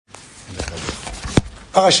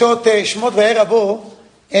פרשות שמות וערב בו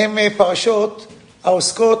הם פרשות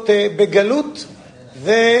העוסקות בגלות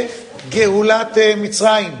וגאולת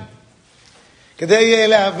מצרים. כדי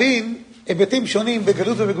להבין היבטים שונים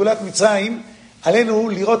בגלות ובגאולת מצרים, עלינו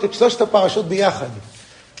לראות את שלושת הפרשות ביחד,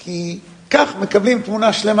 כי כך מקבלים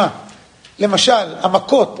תמונה שלמה. למשל,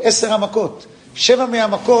 המכות, 10 המכות, 7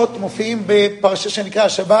 מהמכות מופיעים בפרשה שנקרא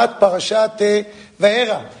השבת, פרשת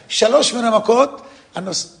וערב. 3 מן המכות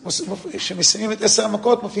שמסיימים את 10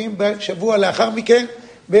 המכות מופיעים בשבוע לאחר מכן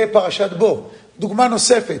בפרשת בו. דוגמה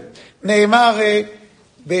נוספת, נאמר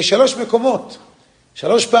ב3 מקומות,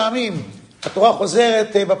 3 פעמים, התורה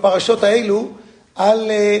חוזרת בפרשות האלו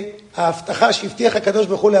על ההבטחה שהבטיח הקדוש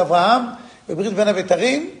ברוך הוא לאברהם בברית בין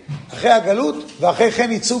הבתרים, אחרי הגלות, ואחרי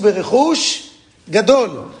כן יצאו ברכוש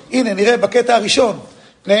גדול. הנה נראה בקטע הראשון,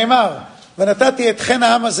 נאמר, ונתתי את חן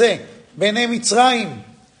העם הזה בעיני מצרים,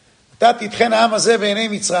 נתתי את חן העם הזה בעיני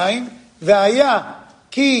מצרים, והיה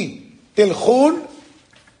כי תלכון,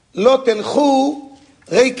 לא תלכו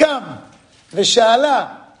ריקם, ושאלה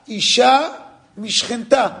אישה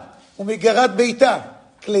משכנתה ומגרת ביתה,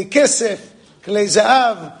 כלי כסף, כלי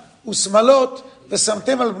זהב ושמלות,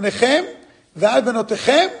 ושמתם על בניכם ועל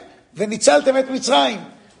בנותיכם, וניצלתם את מצרים.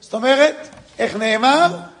 זאת אומרת, איך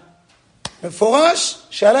נאמר? במפורש,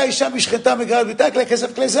 שאלה אישה משכנתה מגרת ביתה, כלי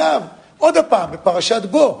כסף, כלי זהב. עוד הפעם, בפרשת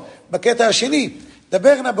בו, בקטע השני,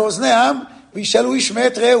 דברנה באוזני העם, וישאלו איש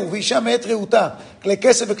מאת רעהו, ואישה מאת רעותה, כלי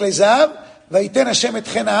כסף וכלי זהב, ויתן השם את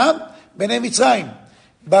חן העם בעיני מצרים.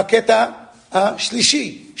 בקטע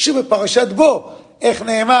השלישי, שוב בפרשת בו, איך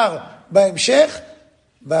נאמר בהמשך,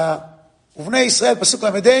 ובני ישראל, פסוק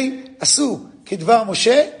למדי, עשו כדבר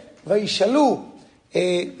משה, וישאלו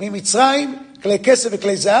ממצרים כלי כסף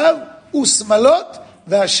וכלי זהב ושמלות,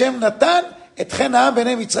 והשם נתן את חן העם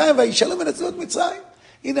בעיני מצרים, וישאלו ונצלו את מצרים.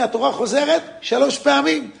 הנה התורה חוזרת 3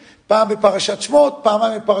 פעמים, פעם בפרשת שמות,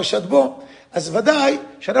 פעמיים בפרשת בו. אז ודאי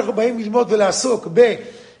שאנחנו באים ללמוד ולעסוק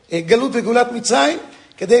בגלות וגאולת מצרים,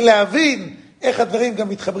 כדי להבין איך הדברים גם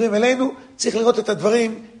מתחברים אלינו, צריך לראות את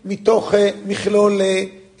הדברים מתוך מכלול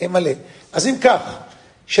מלא. אז אם כך,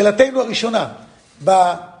 שאלתנו הראשונה,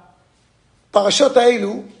 בפרשות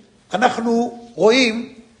האלו אנחנו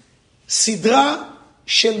רואים סדרה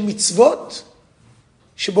של מצוות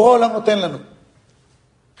שבורא העולם נותן לנו.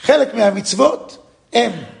 חלק מהמצוות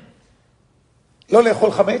הם לא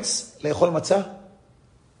לאכול חמץ, לאכול מצה.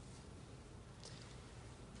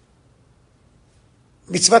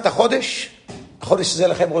 מצוות החודש, החודש הזה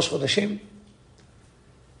לכם ראש חודשים.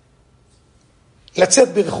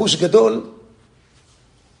 לצאת ברכוש גדול.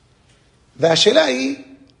 והשאלה היא,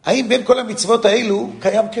 האם בין כל המצוות האלו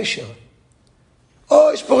קיים קשר? או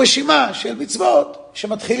יש פה רשימה של מצוות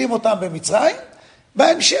שמתחילים אותם במצרים,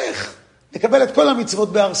 בהמשך נקבל את כל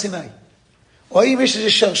המצוות בהר סיני. או האם יש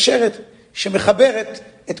איזו שרשרת שמחברת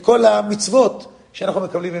את כל המצוות שאנחנו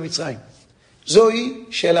מקבלים במצרים? זוהי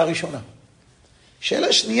שאלה ראשונה.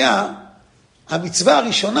 שאלה שנייה, המצווה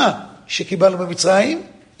הראשונה שקיבלנו במצרים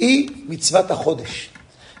היא מצוות החודש.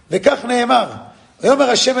 וכך נאמר, ויאמר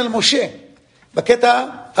השם אל משה, בקטע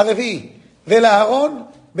הרביעי, ולאהרון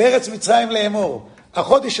בארץ מצרים לאמור,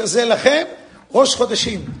 החודש הזה לכם ראש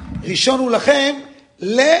חודשים, ראשון הוא לכם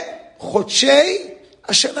לחודשי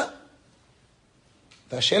השנה.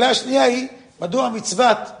 והשאלה השנייה היא, מדוע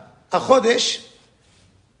מצוות החודש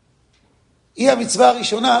היא המצווה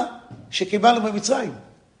הראשונה שקיבלנו במצרים?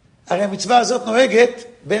 הרי המצווה הזאת נוהגת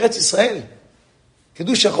בארץ ישראל.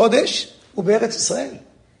 קידוש החודש הוא בארץ ישראל.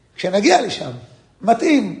 כשנגיע לשם,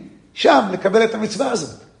 מתאים שם לקבל את המצווה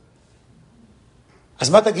הזאת. אז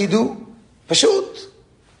מה תגידו? פשוט,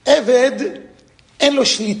 עבד אין לו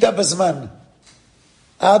שליטה בזמן.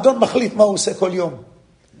 האדון מחליט מה הוא עושה כל יום.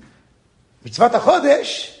 מצוות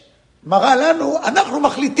החודש מראה לנו, אנחנו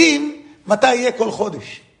מחליטים מתי יהיה כל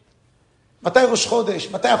חודש. מתי ראש חודש,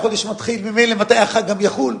 מתי החודש מתחיל, ממילא מתי החג גם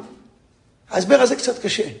יחול. ההסבר הזה קצת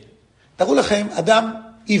קשה. תראו לכם, אדם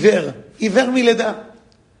עיוור מלידה.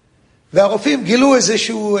 והרופאים גילו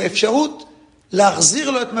איזושהי אפשרות להחזיר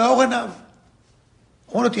לו את מאור עיניו.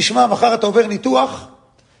 אמרו לו, תשמע, מחר אתה עובר ניתוח,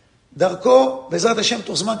 דרכו, בעזרת השם,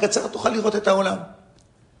 תוך זמן קצר, תוכל לראות את העולם.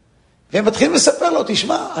 והם מתחילים לספר לו,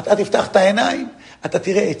 תשמע, אתה תפתח את העיניים, אתה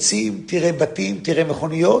תראה עצים, תראה בתים, תראה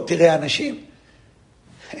מכוניות, תראה אנשים.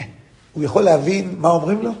 הוא יכול להבין מה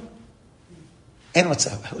אומרים לו? אין מצב,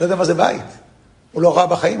 הוא לא יודע מה זה בית. הוא לא ראה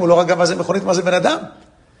בחיים, הוא לא ראה גם מה זה מכונית, מה זה בן אדם.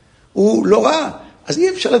 הוא לא ראה. אז אי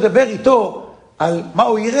אפשר לדבר איתו על מה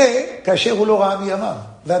הוא יראה כאשר הוא לא ראה מימיו,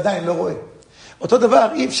 ועדיין לא רואה. אותו דבר,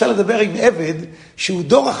 אי אפשר לדבר עם עבד, שהוא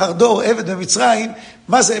דור אחר דור עבד במצרים,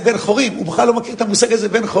 מה זה בן חורים? הוא בכלל לא מכיר את המושג הזה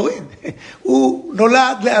בן חורים. הוא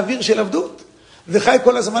נולד לאוויר של עבדות, וחי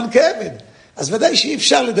כל הזמן כעבד. אז ודאי שאי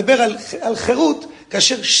אפשר לדבר על חירות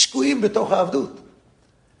כאשר שקועים בתוך העבדות.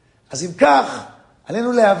 אז אם כך,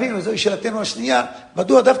 עלינו להבין, וזוהי שאלתנו השנייה,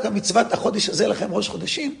 מדוע דווקא מצוות החודש הזה לכם ראש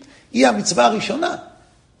חודשים, היא המצווה הראשונה,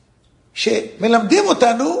 שמלמדים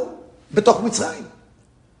אותנו בתוך מצרים.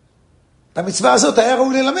 את המצווה הזאת היה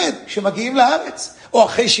ראוי ללמד כשמגיעים לארץ, או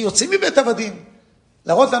אחרי שיוצאים מבית עבדים.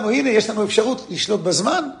 להראות לנו, הנה, יש לנו אפשרות לשלוט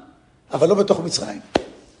בזמן, אבל לא בתוך מצרים.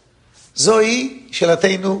 זוהי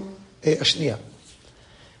שאלתנו השנייה.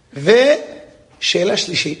 ושאלה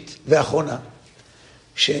שלישית ואחרונה,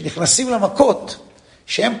 שנכנסים למכות,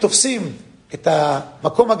 שהם תופסים את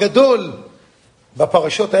המקום הגדול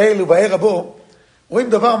בפרשות האלו, בער הבו, רואים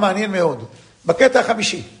דבר מעניין מאוד. בקטע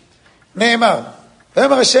החמישי, נאמר,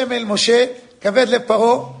 ויאמר השם אל משה, כבד לב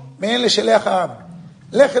פרעה, מעין לשלח העם.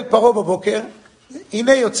 לך אל פרעה בבוקר,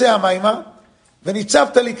 הנה יוצא המימה,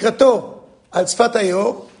 וניצבת לקראתו על שפת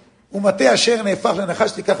היאור, ומטה אשר נהפך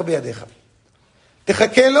לנחש תיקח בידיך.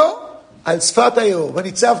 תחכה לו על שפת היאור,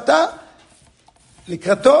 וניצבת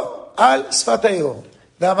לקראתו על שפת היאור.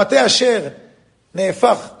 והמטה אשר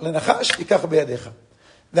נהפך לנחש תיקח בידיך.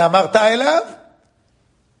 ואמרת אליו,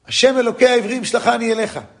 השם אלוקי העברים שלחני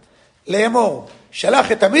אליך, לאמור,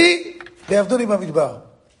 שלח את עמי ויעבדוני במדבר.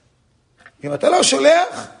 אם אתה לא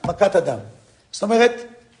שולח, מכת אדם. זאת אומרת,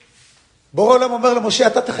 בורא עולם אומר למשה,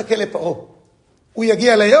 אתה תחכה לפרעה. הוא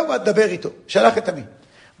יגיע ליום ואת דבר איתו. שלח את עמי.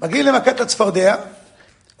 מגיע למכת הצפרדע,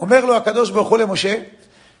 אומר לו הקדוש ברוך הוא למשה,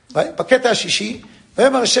 בקטע השישי,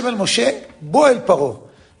 ויאמר השם אל משה, בוא אל פרעה.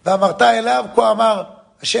 ואמרת אליו, כה אמר,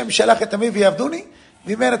 השם שלח את עמי ויעבדוני,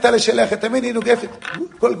 ואם אין אתה לשלח את עמי, אני נוגף את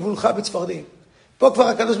כל גבולך בצפרדעים. פה כבר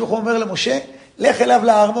הקדוש ברוך הוא אומר למשה, לך אליו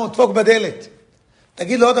לארמון, דפוק בדלת.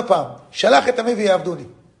 תגיד לו עוד הפעם, שלח את עמי ויעבדוני.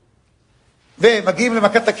 ומגיעים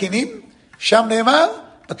למכת הכינים, שם נאמר,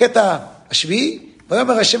 בקטע השביעי,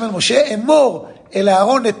 ויאמר השם אל משה, אמור אל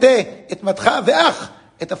הארון נטה את מתך ואח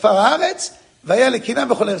את עפר הארץ, והיה לקינם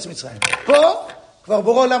בכל ארץ מצרים. פה כבר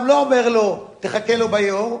בורא עולם לא אומר לו, תחכה לו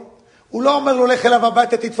ביאור, הוא לא אומר לו, לך אליו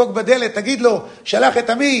הביתה, תדפוק בדלת, תגיד לו, שלח את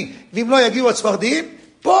עמי, ואם לא יגיעו הצפרדעים,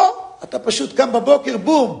 פה אתה פשוט קם בבוקר,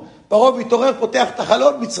 בום, פרעה מתעורר, פותח את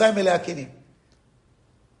החלון, מצרים מלאה כינים.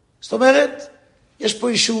 זאת אומרת, יש פה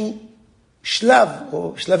איזשהו שלב,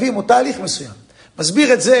 או שלבים, או תהליך מסוים.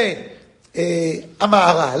 מסביר את זה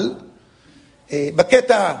המהר"ל,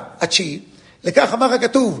 בקטע התשיעי, לכך אמר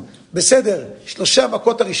הכתוב, בסדר, 3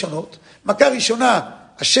 מכות הראשונות, מכה ראשונה,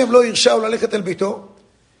 השם לא הרשהו ללכת אל ביתו,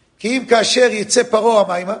 כי אם כאשר יצא פרעה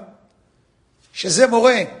המימה, שזה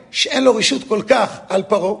מורה שאין לו רשות כל כך על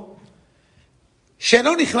פרעה,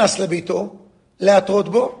 שאינו נכנס לביתו, להטרות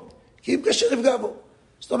בו, כי אם כאשר יפגע בו.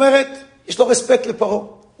 זאת אומרת, יש לו רספקט לפרעה,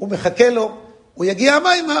 הוא מחכה לו, הוא יגיע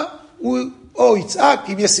המימה, הוא או יצעק,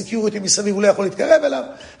 אם יש סקיוריטי מסביב הוא לא יכול להתקרב אליו,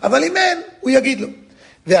 אבל אם אין, הוא יגיד לו.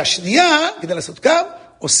 והשנייה, כדי לעשות קו,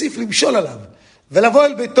 הוסיף למשול עליו, ולבוא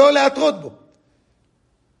אל ביתו להטרות בו.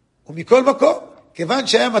 ומכל מקום, כיוון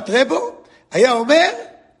שהיה מטרה בו, היה אומר,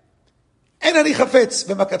 אין אני חפץ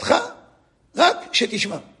במכתך, רק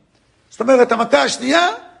שתשמע. זאת אומרת, המכה השנייה,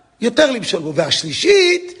 יותר למשול בו.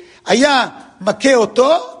 והשלישית, היה מכה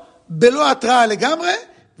אותו, בלא התראה לגמרי,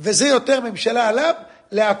 וזה יותר ממשלה עליו,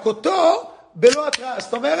 להכותו בלא התראה.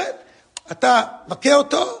 זאת אומרת, אתה מכה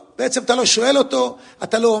אותו, בעצם אתה לא שואל אותו,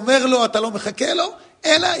 אתה לא אומר לו, אתה לא מחכה לו,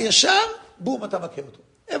 אלא ישר, בום, אתה מכה אותו.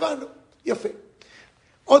 הבנו, יפה.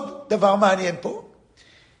 עוד דבר מעניין פה,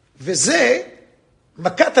 וזה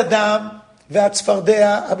מכת הדם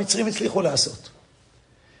והצפרדע המצרים הצליחו לעשות.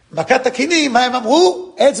 מכת הכינים, מה הם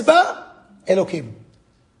אמרו? אצבע אלוקים.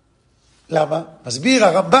 למה? מסביר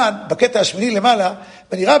הרמב"ן בקטע השמיני למעלה,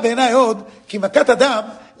 ונראה בעיניי עוד, כי מכת הדם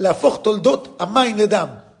להפוך תולדות המים לדם.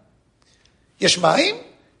 יש מים,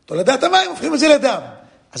 תולדת המים הופכים את זה לדם.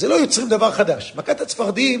 אז זה לא יוצרים דבר חדש. מכת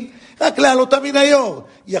הצפרדעים, רק להעלותה מן היור,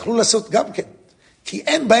 יכלו לעשות גם כן. כי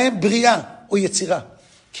אין בהם בריאה או יצירה.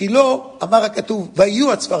 כי לא, אמר הכתוב,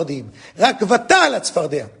 ויהיו הצפרדעים, רק ותעל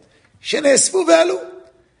הצפרדע, שנאספו ועלו.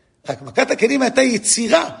 רק מכת הכנים הייתה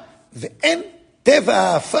יצירה, ואין טבע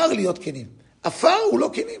האפר להיות כנים. אפר הוא לא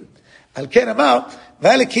כנים. על כן אמר,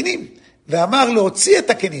 והיה לכנים, ואמר להוציא את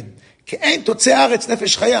הכנים, כי אין תוצא הארץ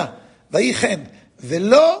נפש חיה, ויהי כן,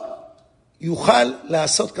 ולא יוכל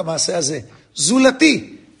לעשות כמעשה הזה.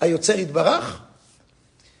 זולתי, היוצר יתברך,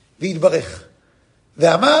 ויתברך.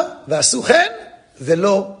 ואמר, ועשו כן,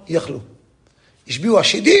 ולא יכלו. השביעו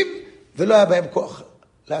השדים, ולא היה בהם כוח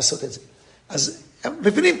לעשות את זה. אז הם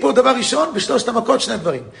מבינים פה דבר ראשון, בשלושת המכות 2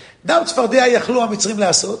 דברים. דם צפרדע יכלו המצרים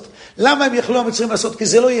לעשות. למה הם יכלו המצרים לעשות? כי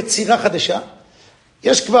זה לא יצירה חדשה.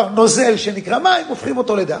 יש כבר נוזל שנקרא מים, הופכים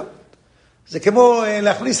אותו לדם. זה כמו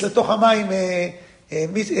להכניס לתוך המים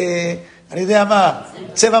אני יודע מה,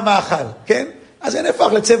 צבע מאכל, כן? אז זה נהפך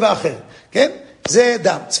לצבע אחר, כן? זה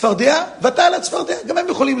דם. צפרדיה, ותעל הצפרדיה. גם הם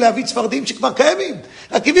יכולים להביא צפרדים שכבר קיימים.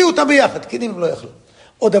 רק הביאו אותם ביחד, קינים הם לא יכלו.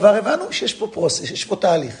 עוד דבר הבנו שיש פה פרוסס, יש פה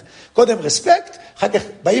תהליך. קודם רספקט, אחר כך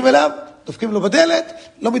באים אליו, דופקים לו בדלת,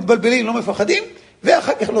 לא מתבלבלים, לא מפחדים,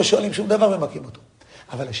 ואחר כך לא שואלים שום דבר ומכים אותו.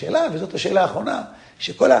 אבל השאלה, וזאת השאלה האחרונה,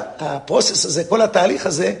 שכל הפרוסס הזה, כל התהליך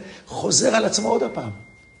הזה, חוזר על עצמו עוד הפעם.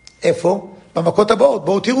 איפה? במכות הבאות,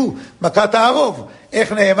 בואו תראו, מכת הערוב.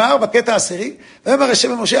 איך נאמר? בקטע העשירי, ואמר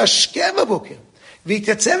השם למשה, השכם בבוקר,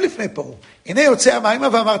 והתייצב לפני פרעה. הנה יוצא המימה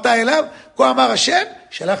ואמרת אליו, כה אמר השם,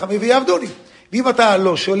 שלח עמי ויעבדוני. ואם אתה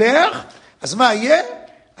לא שולח, אז מה יהיה?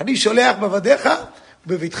 אני שולח בבדיך,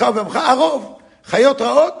 בביתך ובעמך ערוב, חיות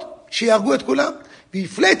רעות, שיהרגו את כולם.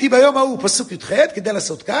 והפלאתי ביום ההוא, פסוק י"ח, כדי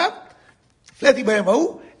לעשות קו, הפלאתי ביום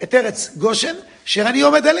ההוא את ארץ גושן, אשר אני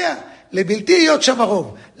עומד עליה, לבלתי להיות שם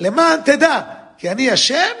הרוב, למען תדע, כי אני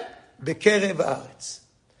השם בקרב הארץ.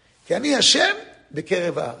 כי אני השם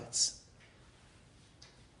בקרב הארץ.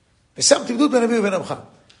 ושמתי גדוד בין אבי ובין עמך.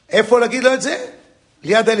 איפה להגיד לו את זה?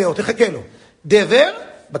 ליד אליהו, תחכה לו. דבר,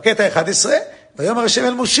 בקטע 11, ויאמר השם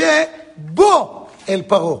אל משה, בוא אל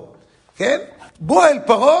פרעה. כן? בוא אל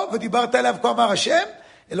פרעה, ודיברת אליו כה אמר השם,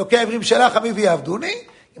 אלוקי העברים שלח עמי ויעבדוני.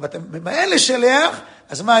 אם אתה ממאן לשלח,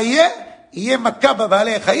 אז מה יהיה? יהיה מכה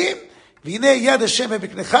בבעלי החיים, והנה יד השם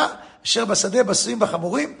בבקנך, אשר בשדה בסועים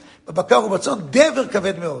בחמורים, בבקר ובצאן, דבר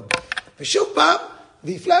כבד מאוד. ושוב פעם,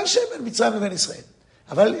 ויפלא השם בין מצרים לבין ישראל.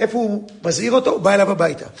 אבל איפה הוא מזהיר אותו? הוא בא אליו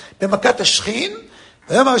הביתה. במכת השכין,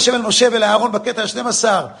 ויאמר השם אל משה ולאהרון בקטע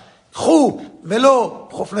 12, קחו מלוא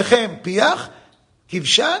חופניכם פיח,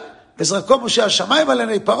 כבשן, וזרקו משה השמיים על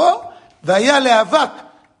עיני פרעה, והיה להאבק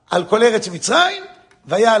על כל ארץ מצרים,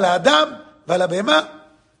 והיה על האדם ועל הבהמה,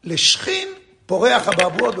 לשכין פורח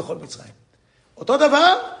הבעבועות בכל מצרים. אותו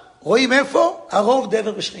דבר, רואים איפה? הרוב,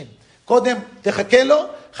 דבר ושכין. קודם תחכה לו,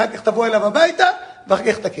 אחר כך תבוא אליו הביתה, ואחר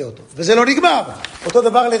כך תקה אותו. וזה לא נגמר. אותו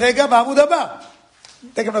דבר לרגע בעמוד הבא.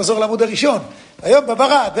 תכף נחזור לעמוד הראשון. היום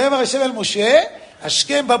בברד, ויאמר השם אל משה,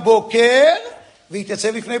 השכם בבוקר,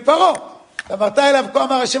 והתייצב לפני פרעה. ואמרת אליו, כה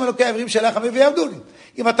אמר השם אלוקי העברים שלח עמי ויעבדוני.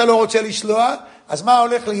 אם אתה לא רוצה לשלוח, אז מה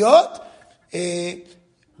הולך להיות?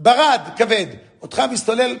 ברד כבד, אותך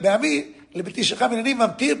מסתולל בעמי, לבלתי שלך מנענים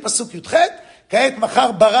ממטיר, פסוק י"ח, כעת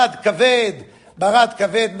מחר ברד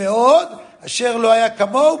כבד מאוד, אשר לא היה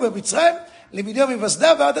כמוהו במצרים, למדיו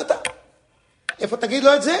מבשדה ועד עתה. איפה תגיד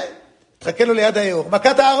לו את זה? תחכה לו ליד היאור.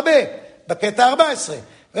 מכת הרבה, בקטע 14.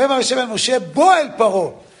 ויאמר השם אל משה, בוא אל פרעה,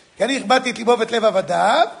 כי אני הכבדתי את ליבו ואת לב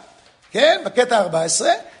עבדיו, כן, בקטע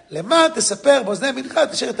 14, למען תספר באוזני מנחה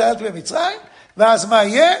את אשר התעלתי במצרים, ואז מה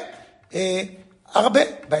יהיה? הרבה.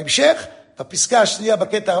 בהמשך, בפסקה השנייה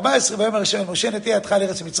בקטע 14, ויאמר השם אל משה, נטה ידך על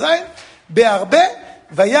ארץ מצרים, בהרבה,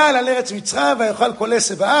 ויעל על ארץ מצרים, ויאכל כל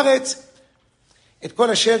עשב בארץ, את כל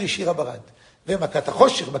אשר השאיר הברד. ומכת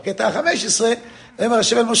החושך, בקטע 15, ויאמר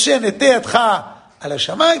השם אל משה, נטה ידך על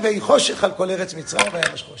השמיים, ויהי חושך על כל ארץ מצרים,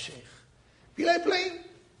 וימש חושך. פלאי פלאים.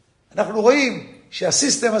 אנחנו רואים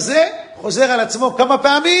שהסיסטם הזה חוזר על עצמו כמה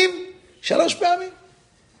פעמים? 3 פעמים.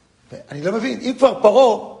 אני לא מבין, אם כבר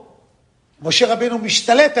פרעה, משה רבינו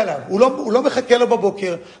משתלט עליו, הוא לא מחכה לו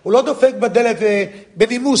בבוקר, הוא לא דופק בדלת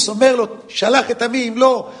בנימוס, אומר לו, שלח את עמי, אם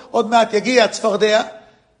לא, עוד מעט יגיע הצפרדע,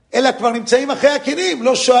 אלא כבר נמצאים אחרי הקינים,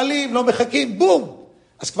 לא שואלים, לא מחכים, בום.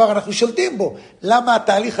 אז כבר אנחנו שולטים בו. למה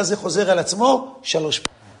התהליך הזה חוזר על עצמו? 3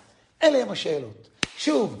 פעמים. אלה הם השאלות.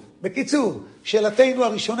 שוב, בקיצור, שאלתנו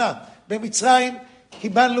הראשונה, במצרים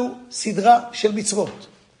קיבלנו סדרה של מצוות.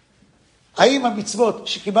 האם המצוות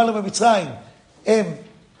שקיבלנו במצרים הם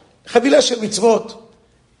חבילה של מצוות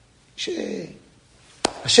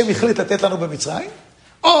שהשם החליט לתת לנו במצרים,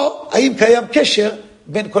 או האם קיים קשר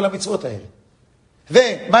בין כל המצוות האלה?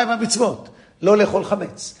 ומה הם המצוות? לא לאכול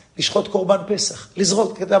חמץ, לשחוט קורבן פסח,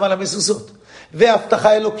 לזרות כדם על המזוזות,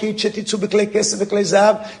 והבטחה אלוקית שתצאו בכלי כסף וכלי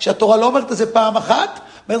זהב, שהתורה לא אומרת את זה פעם אחת,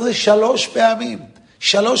 אומרת את זה 3 פעמים.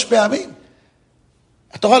 3 פעמים.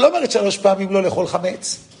 התורה לא אומרת 3 פעמים לא לאכול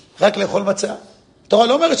חמץ, רק לאכול מצה. התורה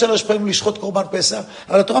לא אומרת 3 פעמים לשחוט קורבן פסח,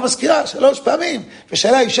 אבל התורה מזכירה 3 פעמים.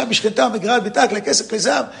 ושאלה אישה משכנתה ומגרעת ביתה, כלי כסף, כלי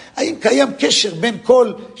זהב, האם קיים קשר בין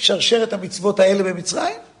כל שרשרת המצוות האלה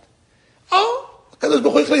במצרים? או הקדוש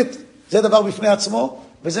ברוך הוא החליט, זה דבר בפני עצמו,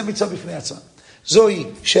 וזה מצווה בפני עצמה. זוהי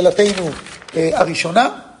שאלתנו הראשונה.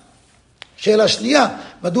 שאלה שנייה,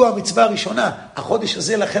 מדוע המצווה הראשונה, החודש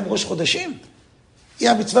הזה לכם ראש חודשים? היא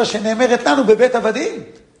המצווה שנאמרת לנו בבית עבדים.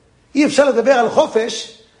 אי אפשר לדבר על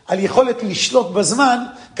חופש, על יכולת לשלוט בזמן,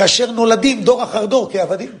 כאשר נולדים דור אחר דור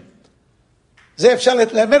כעבדים. זה אפשר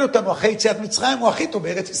ללמד אותנו אחרי יציאת מצרים, הוא הכי טוב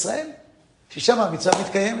בארץ ישראל, ששם המצווה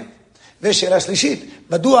מתקיימת. ושאלה שלישית,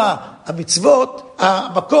 מדוע המצוות,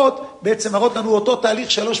 המכות, בעצם מראות לנו אותו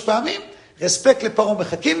תהליך 3 פעמים, רספקט לפרעה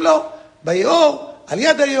מחכים לו, ביאור, על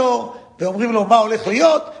יד היאור, ואומרים לו מה הולך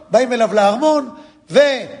להיות, באים אליו לארמון,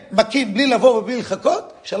 ומכים בלי לבוא ובלי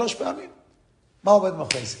לחכות, 3 פעמים. מה עובד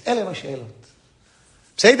מאחורי זה? אלה מה שאלות.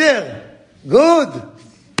 בסדר? גוד.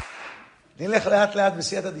 נלך לאט לאט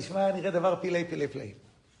בסייעתא דשמיא, נראה דבר פלאי פלאי פלאי.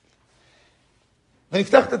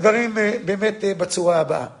 ונפתח את הדברים באמת בצורה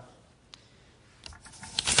הבאה.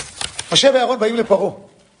 משה ואהרון באים לפרעה.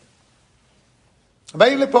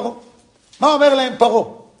 באים לפרעה. מה אומר להם פרעה?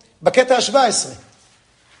 בקטע ה-17.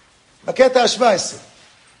 בקטע ה-17.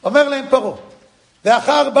 אומר להם פרעה.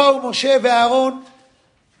 ואחר באו משה ואהרון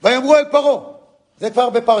ויאמרו אל פרעה. זה כבר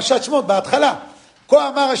בפרשת שמות, בהתחלה. כה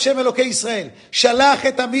אמר השם אלוקי ישראל, שלח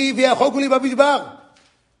את עמי ויחוגו לי במדבר.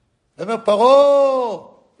 ואומר פרעה,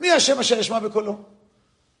 מי השם אשר ישמע בקולו?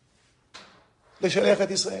 לשלח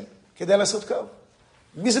את ישראל, כדי לעשות קו.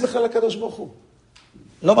 מי זה בכלל הקדוש ברוך הוא?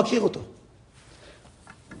 לא מכיר אותו.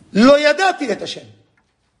 לא ידעתי את השם.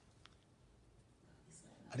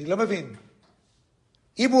 אני לא מבין.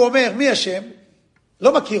 אם הוא אומר מי השם,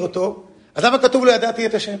 לא מכיר אותו, אז למה כתוב לא ידעתי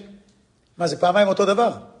את השם? מה זה פעמיים אותו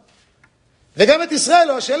דבר? וגם את ישראל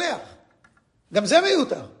לא השלח. גם זה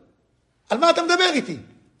מיותר. על מה אתה מדבר איתי?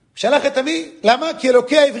 שלח את עמי, למה? כי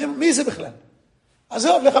אלוקי העברים, מי זה בכלל? אז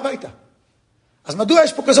זהו, לך הביתה. אז מדוע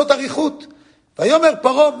יש פה כזאת אריכות? ויאמר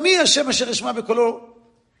פרעה, מי השם אשר ישמע בקולו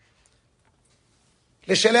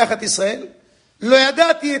לשלח את ישראל? לא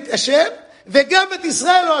ידעתי את השם, וגם את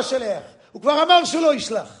ישראל לא השלח. הוא כבר אמר שהוא לא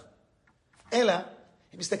ישלח. אלא,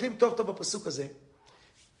 אם מסתכלים טוב טוב בפסוק הזה,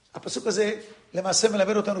 הפסוק הזה למעשה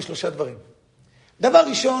מלמד אותנו 3 דברים. דבר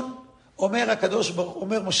ראשון, אומר הקדוש ברוך הוא,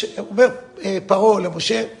 אומר פרעה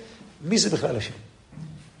למשה, מי זה בכלל השם?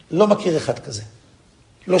 לא מכיר אחד כזה.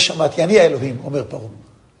 לא שמעתי, אני האלוהים, אומר פרעה.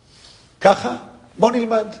 ככה, בוא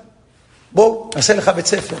נלמד. בוא, נעשה לך בית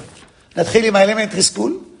ספר. נתחיל עם האלמנט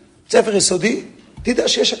ריסקול, ספר יסודי, תדע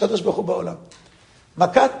שיש הקדוש ברוך הוא בעולם.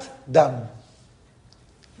 מכת דם.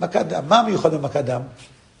 מכת דם. מה המיוחד במכת דם?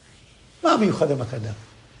 מה המיוחד במכת דם?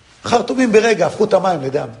 חרטומים ברגע, הפכו את המים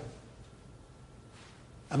לדם.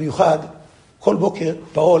 המיוחד, כל בוקר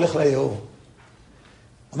פרעה הולך ליאור.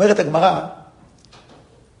 אומרת הגמרא,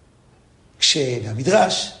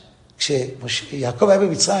 המדרש, כשיעקב היה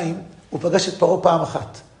במצרים, הוא פגש את פרעה פעם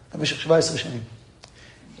אחת, במשך 17 שנים.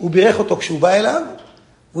 הוא בירך אותו כשהוא בא אליו,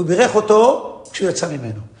 והוא בירך אותו כשהוא יצא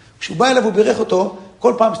ממנו. כשהוא בא אליו הוא בירך אותו,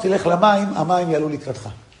 כל פעם שתלך למים, המים יעלו לקראתך.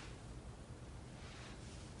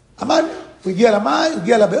 המים, הוא הגיע למים, הוא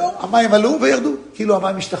הגיע לבאור, המים עלו וירדו, כאילו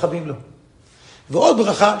המים משתחווים לו. ועוד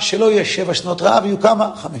ברכה, שלא יהיה 7 שנות רעב, יהיו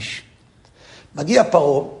כמה? 5. מגיע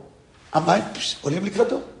פרעה, המים עולים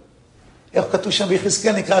לקראתו. איך כתוב שם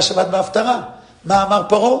ביחזקאל, נקרא השבת בהפטרה. מה אמר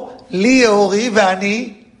פרעה? לי יאורי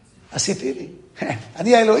ואני עשיתי לי.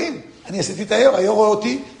 אני האלוהים, אני עשיתי את היאור, היאור רואה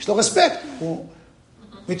אותי, יש לו רספקט, הוא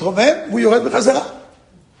מתרומם, הוא יורד בחזרה.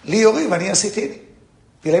 לי יאורי ואני עשיתי לי.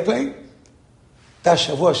 פלאי פלאים. אתה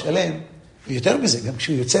שבוע שלם, ויותר מזה, גם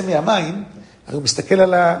כשהוא יוצא מהמים, הרי הוא מסתכל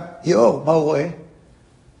על היאור, מה הוא רואה?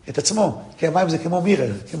 את עצמו, כי המים זה כמו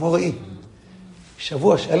מירר, כמו ראי.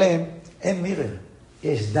 שבוע שלם אין מירר,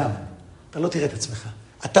 יש דם. אתה לא תראה את עצמך.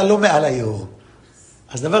 אתה לא מעל היאור.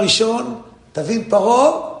 אז דבר ראשון, תבין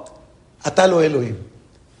פרעה, אתה לא אלוהים.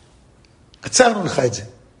 עצרנו לך את זה.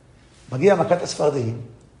 מגיע מכת הספרדיים,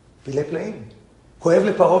 פלאי פלאים. כואב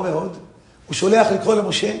לפרעה מאוד. הוא שולח לקרוא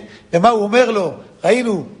למשה, ומה הוא אומר לו?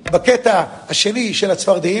 ראינו בקטע השני של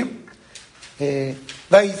הצפרדיים,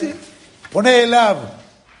 פונה אליו,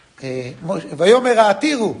 ויאמר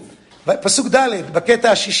העתירו, פסוק ד'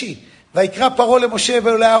 בקטע השישי, ויקרא פרעה למשה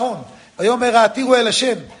ולאהרון, ויאמר העתירו אל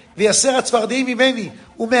השם, ויסר הצפרדעים ממני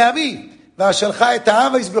ומעמי, ואשלחה את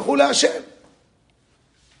העם ויסבחו להשם.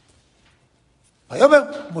 ויאמר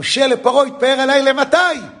משה לפרעה, התפאר עליי למתי?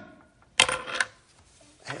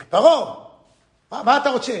 פרעה, מה אתה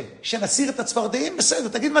רוצה? שנסיר את הצפרדעים? בסדר,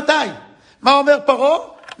 תגיד מתי. מה אומר פרעה?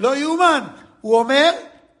 לא יאומן. הוא אומר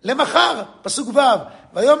למחר, פסוק ו',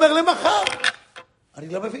 ויאמר למחר. אני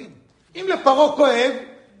לא מבין. אם לפרעה כואב,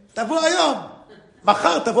 תבוא היום.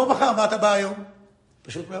 מחר, תבוא מחר, מה אתה בא היום?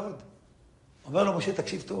 פשוט מאוד. אומר לו משה,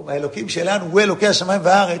 תקשיב טוב, האלוקים שלנו, הוא אלוקי השמיים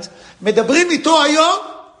והארץ, מדברים איתו היום,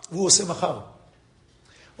 והוא עושה מחר.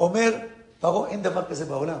 אומר, פרעה, אין דבר כזה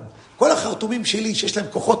בעולם. כל החרטומים שלי, שיש להם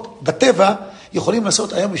כוחות בטבע, יכולים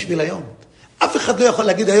לעשות היום בשביל היום. אף אחד לא יכול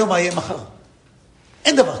להגיד היום מה יהיה מחר.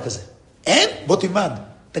 אין דבר כזה. אין? בוא תלמד.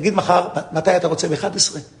 תגיד מחר, מתי אתה רוצה?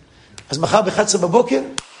 ב-11. אז מחר ב-11 בבוקר,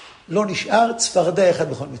 לא נשאר צפרדע אחד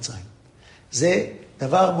בכל מצרים. זה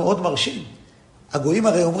דבר מאוד מרשים. הגויים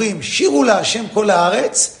הרי אומרים, שירו להשם כל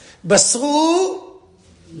הארץ, בסרו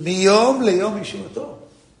מיום ליום ישועתו.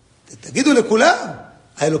 תגידו לכולם,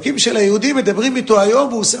 האלוקים של היהודים מדברים איתו היום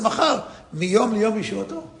והוא עושה מחר, מיום ליום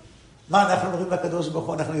ישועתו. מה אנחנו אומרים לקדוש ברוך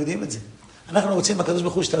הוא? אנחנו יודעים את זה. אנחנו רוצים לקדוש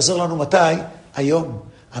ברוך הוא שתעזור לנו מתי? היום.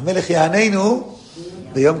 המלך יעננו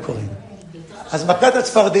ביום קוראים. אז מכת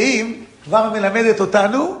הצפרדעים כבר מלמדת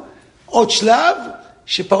אותנו עוד שלב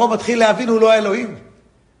שפרעה מתחיל להבין הוא לא האלוהים.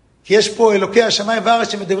 כי יש פה אלוקי השמיים והארץ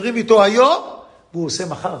שמדברים איתו היום והוא עושה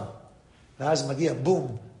מחר. ואז מגיע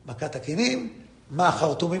בום, מכת הכינים. מה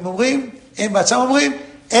החרטומים אומרים? הם בעצם אומרים,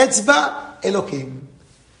 אצבע אלוקים.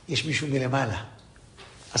 יש מישהו מלמעלה.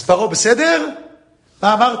 אז פרעה בסדר?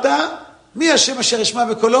 מה אמרת? מי השם אשר ישמע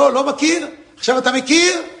בקולו? לא מכיר? עכשיו אתה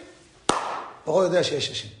מכיר? פרעה יודע שיש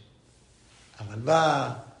השם. אבל בא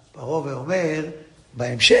פרעה ואומר,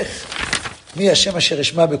 בהמשך, מי השם אשר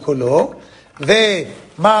ישמע בקולו?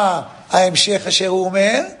 ומה ההמשך אשר הוא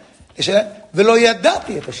אומר? ולא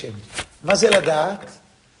ידעתי את השם. מה זה לדעת?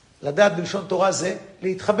 לדעת בלשון תורה זה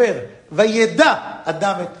להתחבר. וידע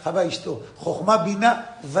אדם את חווה אשתו. חוכמה, בינה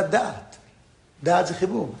ודעת. דעת זה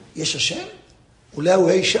חיבור. יש השם? אולי הוא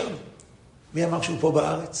אי שם. מי אמר שהוא פה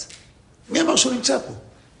בארץ? מי אמר שהוא נמצא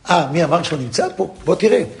פה? מי אמר שהוא נמצא פה? בוא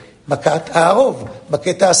תראה. מכת הערוב,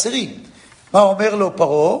 בקטע העשירי. מה אומר לו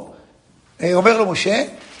פרעה? אומר לו משה,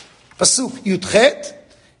 פסוק י"ח,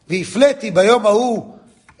 והפלאתי ביום ההוא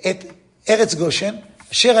את ארץ גושן,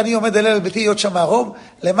 אשר אני עומד אל ביתי להיות שם הערוב,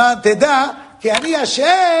 למען תדע, כי אני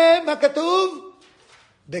השם, מה כתוב?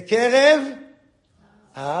 בקרב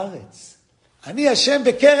הארץ. אני השם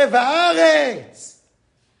בקרב הארץ.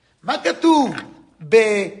 מה כתוב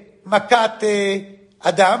במכת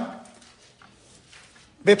אדם?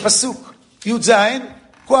 בפסוק י"ז,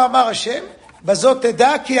 כה אמר השם, בזאת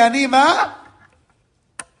תדע כי אני מה?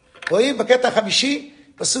 רואים בקטע החמישי,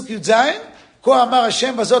 פסוק י"ז, כה אמר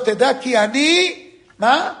השם, בזאת תדע כי אני,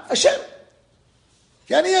 מה? השם.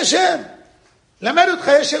 כי אני השם. למד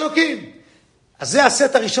אותך, יש אלוקים. אז זה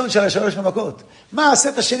הסט הראשון של השלוש המכות. מה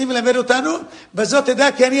הסט השני מלמד אותנו? בזאת תדע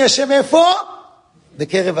כי אני השם איפה?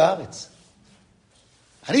 בקרב הארץ.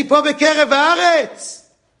 אני פה בקרב הארץ.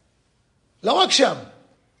 לא רק שם.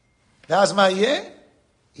 ואז מה יהיה?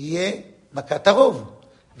 יהיה מכת הרוב.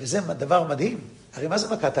 וזה דבר מדהים. הרי מה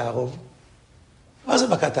זה מכת הרוב? מה זה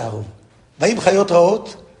מכת הרוב? באים חיות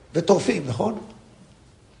רעות וטורפים, נכון?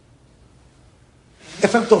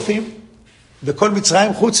 איפה הם טורפים? בכל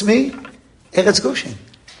מצרים חוץ מארץ גושן.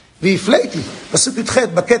 והפלאתי, פסוק י"ח,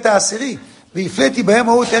 בקטע העשירי, והפלאתי בהם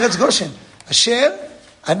ההוא את ארץ גושן, אשר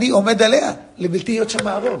אני עומד עליה, לבלתי להיות שם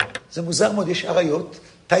הערוב. זה מוזר מאוד, יש אריות,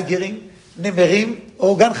 טייגרים, נמרים,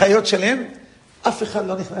 או גן חיות שלהם, אף אחד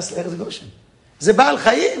לא נכנס לארץ גושן. זה בעל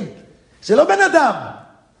חיים, זה לא בן אדם.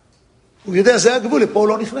 הוא יודע, זה הגבול, לפה הוא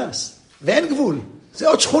לא נכנס. ואין גבול, זה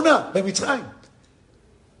עוד שכונה במצרים.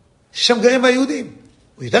 שם גרים היהודים,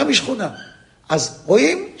 הוא יותר משכונה. אז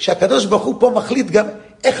רואים שהקדוש ברוך הוא פה מחליט גם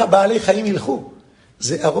איך הבעלי חיים ילכו.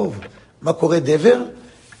 זה הרוב. מה קורה דבר?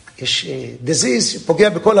 יש דזיז שפוגע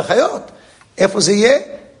בכל החיות. איפה זה יהיה?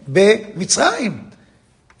 במצרים.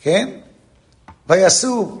 כן?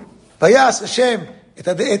 ויעש השם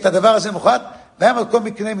את הדבר הזה מוכן, והיה מקום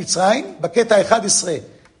מקנה מצרים, בקטע ה-11,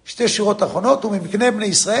 שתי שורות האחרונות, וממקנה בני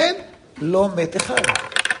ישראל, לא מת אחד.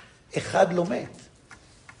 אחד לא מת.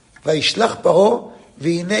 וישלח פרעה,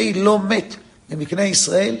 והנה לא מת ממקנה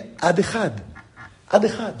ישראל עד אחד. עד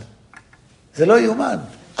אחד. זה לא יאומן.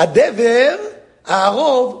 הדבר,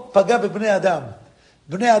 הערוב, פגע בבני אדם.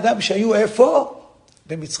 בני אדם שהיו איפה?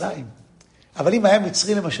 במצרים. אבל אם היה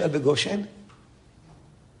מצרי למשל בגושן,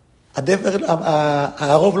 הדבר,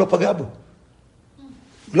 הערוב לא פגע בו.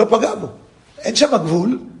 לא פגע בו. אין שם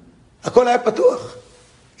גבול, הכל היה פתוח.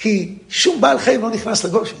 כי שום בעל חיים לא נכנס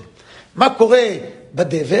לגושן. מה קורה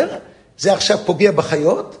בדבר? זה עכשיו פוגע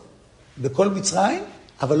בחיות, בכל מצרים,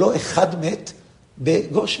 אבל לא אחד מת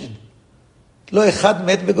בגושן. לא אחד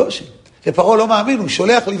מת בגושן. ופרעה לא מאמין, הוא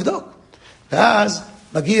שולח לבדוק. ואז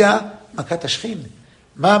מגיע מכת השכין.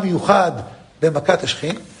 מה המיוחד במכת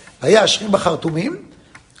השכין? היה השכין בחרטומים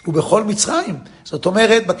ובכל מצרים. זאת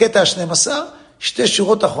אומרת, בקטע ה-12, שתי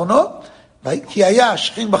שורות אחרונות, כי היה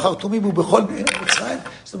השכין בחרטומים ובכל מצרים.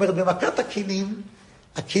 זאת אומרת, במכת הכינים,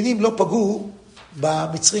 הכינים לא פגעו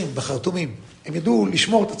במצרים, בחרטומים. הם ידעו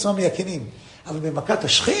לשמור את עצמם מהכינים. אבל במכת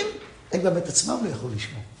השכין, הם גם את עצמם לא יכולו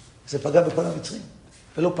לשמור. זה פגע בכל המצרים,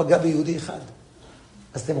 ולא פגע ביהודי אחד.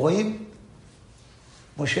 אז אתם רואים?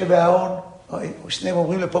 משה ואהרון, שניהם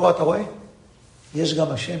אומרים לפרעה, אתה רואה? יש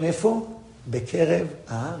גם השם איפה? בקרב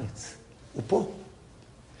הארץ. הוא פה.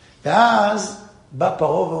 ואז בא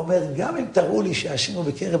פרעה ואומר, גם אם תראו לי שהשם הוא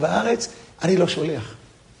בקרב הארץ, אני לא שולח.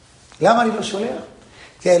 למה אני לא שולח?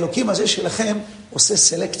 כי האלוקים הזה שלכם עושה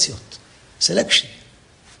סלקציות, סלקשן.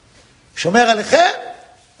 שומר עליכם,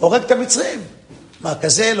 הורג את המצרים. מה,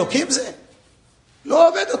 כזה אלוקים זה? לא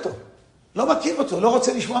עובד אותו, לא מכיר אותו, לא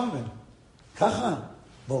רוצה לשמוע ממנו. ככה,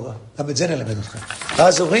 בוא, גם את זה נלמד אותך.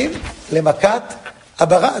 ואז עוברים למכת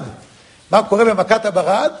הברד. מה קורה במכת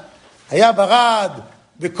הברד? היה ברד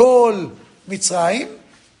בכל מצרים,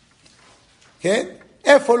 כן?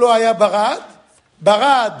 איפה לא היה ברד?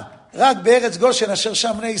 ברד רק בארץ גושן אשר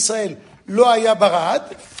שם בני ישראל לא היה ברד,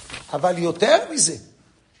 אבל יותר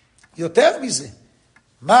מזה,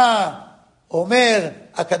 מה אומר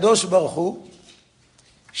הקדוש ברוך הוא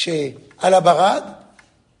שעל הברד?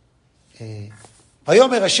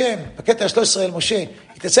 ויאמר השם, בקטע 13 אל משה,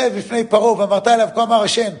 התייצב בפני פרעה ואמרת אליו, כה אמר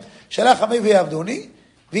השם, שלח עמי ויעבדוני,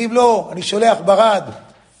 ואם לא, אני שולח ברד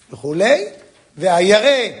וכולי,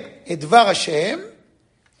 והירא את דבר השם,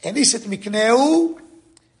 הניס את מקנהו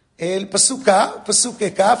אל פסוק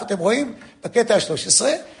כ', אתם רואים? בקטע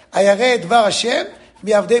 13, הירא את דבר השם,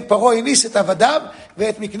 מעבדי פרעה הניס את עבדיו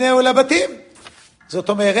ואת מקנהו אל הבתים. זאת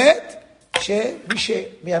אומרת, שמי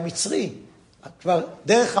שמהמצרי, כבר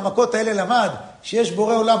דרך המכות האלה למד, שיש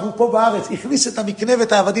בורא עולם והוא פה בארץ, הכניס את המקנה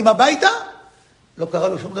ואת העבדים הביתה, לא קרה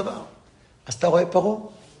לו שום דבר. אז אתה רואה פרעה,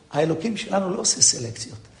 האלוקים שלנו לא עושה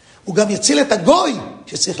סלקציות. הוא גם יציל את הגוי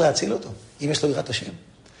שצריך להציל אותו, אם יש לו יראת השם.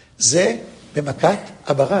 זה במכת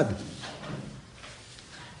הברד.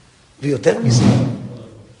 ויותר מזה,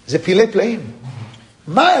 זה פילי פלאים.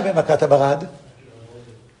 מה היה במכת הברד?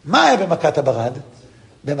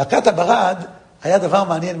 במכת הברד היה דבר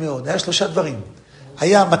מעניין מאוד. היה 3 דברים.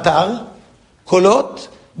 היה מטר, קולות,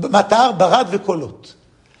 מטר, ברד וקולות.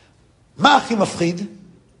 מה הכי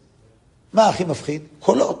מפחיד?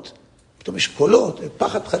 קולות. פתאום יש קולות,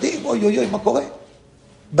 פחד פחדים, אוי, מה קורה?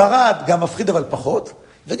 ברד גם מפחיד אבל פחות,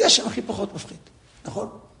 וגשם הכי פחות מפחיד, נכון?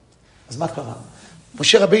 אז מה קרה?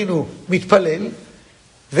 משה רבינו מתפלל,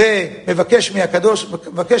 ומבקש מהקדוש,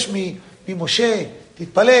 מבקש ממשה,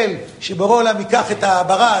 תתפלל, שבורא עולם ייקח את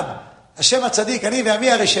הברד, השם הצדיק, אני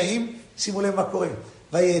ועמי הרשעים, שימו לב מה קורה.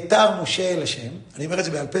 ויתר משה אל השם, אני אומר את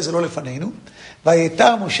זה בעל פה, זה לא לפנינו,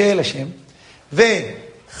 ויתר משה אל השם,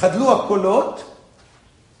 וחדלו הקולות,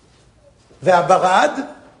 והברד,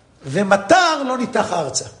 ומטר לא ניתח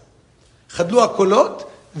ארצה. חדלו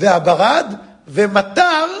הקולות, והברד,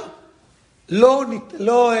 ומטר לא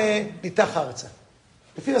ניתח ארצה.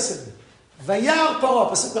 לפי הסדר. וירא פרעה,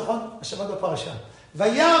 הפסוק נכון? השבת בפרשה.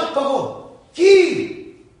 וירא פרעה, כי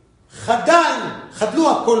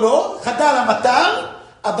חדלו הקולות, חדל המטר,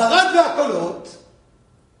 הברד והקולות.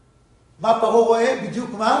 מה פרעה רואה? בדיוק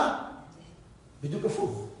מה? בדיוק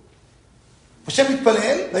הפוך. משה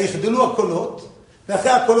מתפלל, ויחדלו הקולות,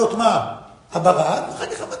 ואחרי הקולות מה? הברד, ואחר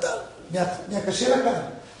כך המטר, מהקשה לקל.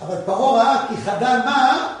 אבל פרעה ראה כי חדל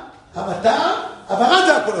מה? המטר, הברד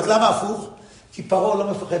והקולות. למה הפוך? כי פרעה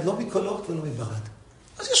לא מפחד לא מקולות ולא מברד.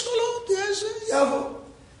 אז יש קולות, יעבור.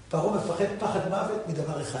 פרעה מפחד פחד מוות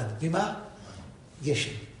מדבר אחד. ממה?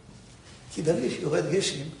 גשם. כי ברגע שיורד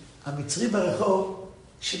גשם, המצרי ברחוב,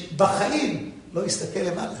 שבחיים לא יסתכל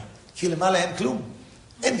למעלה. כי למעלה אין כלום.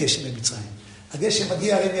 אין גשם במצרים. הגשם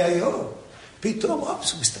מגיע הרי מהיום. פתאום, הוא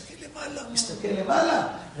מסתכל למעלה.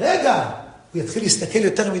 רגע, הוא יתחיל להסתכל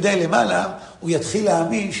יותר מדי למעלה, הוא יתחיל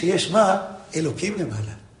להאמין שיש מה? אלוקים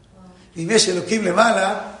למעלה. ואם יש אלוקים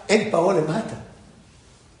למעלה, אין פרעה למטה.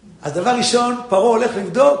 אז דבר ראשון, פרעה הולך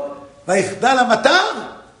לבדוק, ויחדל המטר,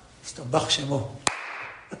 הסתבך שמו.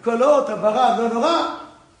 הקולות, הברד, לא נורא,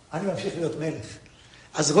 אני ממשיך להיות מלך.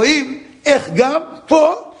 אז רואים איך גם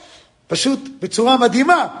פה, פשוט בצורה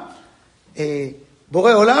מדהימה,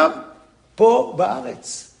 בורא עולם, פה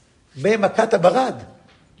בארץ, במכת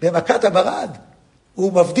הברד,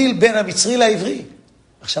 הוא מבדיל בין המצרי לעברי.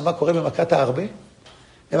 עכשיו מה קורה במכת הערבה?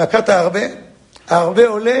 במכת הערבה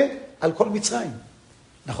עולה על כל מצרים,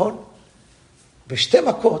 נכון? בשתי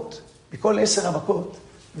מכות, מכל 10 המכות,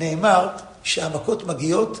 נאמר שהמכות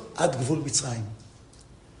מגיעות עד גבול מצרים.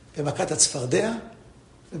 במכת הצפרדע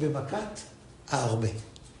ובמכת הערבה.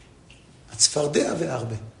 הצפרדע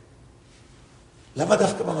והערבה. למה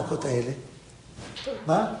דווקא במכות האלה?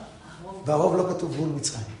 מה? ברוב לא כתוב גבול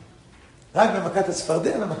מצרים. רק במכת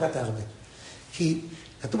הצפרדע ומכת הערבה. כי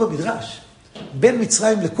כתוב במדרש, בין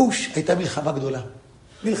מצרים לכוש הייתה מלחמה גדולה.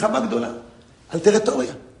 מלחמה גדולה, על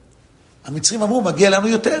טריטוריה. המצרים אמרו, מגיע לנו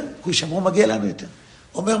יותר, כוש אמרו, מגיע לנו יותר.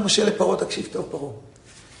 אומר משה לפרעה, תקשיב טוב פרעה.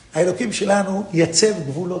 האלוקים שלנו יצב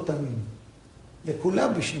גבולות תמים.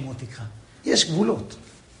 לכולם בשמו תקרא. יש גבולות.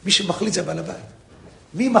 מי שמחליט זה בעל הבית.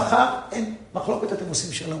 ממחר אין מחלוקת, אתם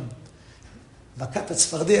עושים שלום. מכת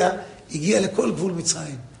הצפרדע הגיעה לכל גבול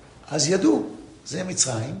מצרים. אז ידעו, זה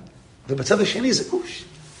מצרים, ובצד השני זה כוש.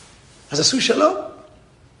 אז עשו שלום,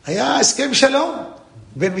 היה הסכם שלום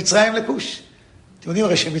בין מצרים לכוש. אתם יודעים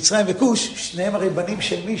הרי שמצרים וכוש, שניהם הרי בנים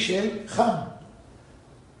של מי? של חם.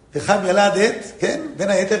 וחם ילד את, כן? בין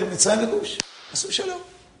היתר מצרים וכוש. עשו שלום.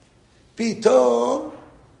 פתאום,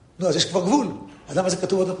 אז יש כבר גבול. אז למה זה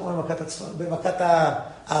כתוב עוד פעם במכת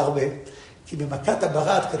הארבה? כי במכת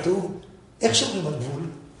הברד כתוב, איך שומרים על גבול?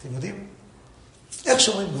 אתם יודעים? איך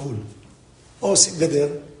שומרים גבול? או עושים גדר,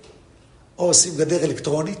 או עושים גדר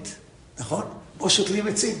אלקטרונית, נכון? או שותלים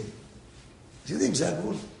עצים. אז יודעים, זה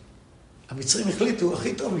הגבול. המצרים החליטו,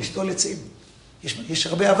 הכי טוב לשתול עצים. יש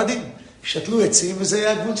הרבה עבדים. שתלו עצים וזה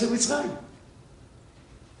היה הגבול של מצרים.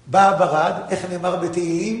 בא הברד, איך נאמר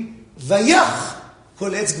בתהילים? ויח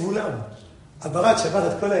כל עץ גבולם. הברד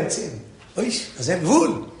שבר את כל העצים. אויש, אז אין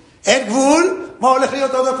גבול. אין גבול, מה הולך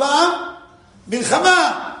להיות עוד הפעם?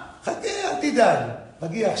 מלחמה. חכה, אל תדאג.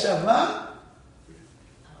 מגיע עכשיו מה?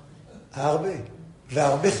 הרבה.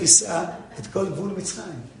 והרבה כיסה את כל גבול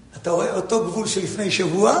מצרים. אתה רואה אותו גבול שלפני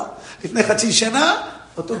שבוע, לפני חצי שנה,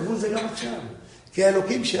 אותו גבול זה גם עכשיו. כי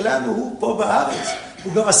האלוקים שלנו הוא פה בארץ.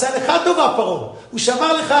 הוא גם עשה לך טובה פרעה. הוא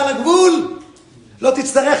שמר לך על הגבול. לא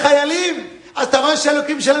תצטרך חיילים. אז אתה רואה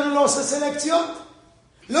שהאלוקים שלנו לא עושה סלקציות?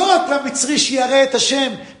 לא רק למצרי שיראה את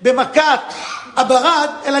השם במכת הברד,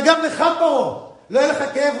 אלא גם לך פרעה. לא יהיה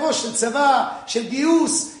לך כאב ראש של צבא, של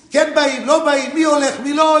גיוס, כן באים, לא באים, מי הולך,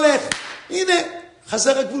 מי לא הולך. הנה,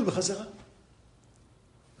 חזר הגבול בחזרה.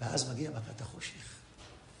 ואז מגיע מכת החושך.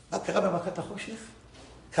 מה קרה במכת החושך?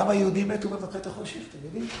 כמה יהודים מתו במכת החושך, אתם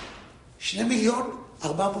יודעים?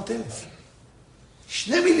 2,400,000.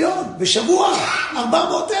 2,000,000 בשבוע,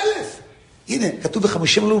 400,000. הנה, כתוב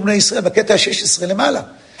ב50 אלו בני ישראל, בקטע ה-16 למעלה.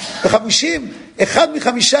 ב50, אחד מ5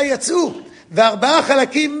 יצאו, ו4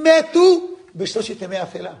 חלקים מתו בשלושת ימי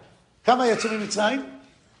אפלה. כמה יצאו ממצרים?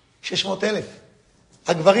 600,000.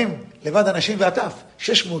 הגברים, לבד הנשים והטף,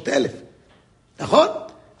 600,000. נכון?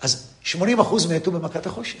 אז 80% מתו במכת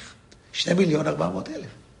החושך. 2,400,000.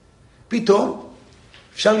 פתאום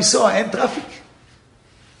אפשר לנסוע, אין טראפיק.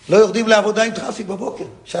 לא יורדים לעבודה עם טראפיק בבוקר,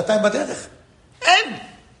 שעתיים בדרך. אין.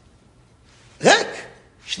 רק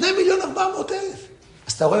 2,400,000.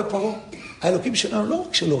 אז אתה רואה פה, האלוקים שלנו לא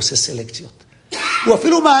רק שלא עושה סלקציות. הוא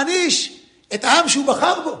אפילו מעניש את העם שהוא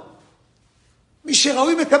בחר בו. מי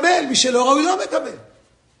שראוי מקבל, מי שלא ראוי לא מקבל.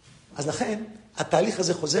 אז לכן, התהליך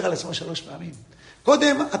הזה חוזר על עצמו 3 פעמים.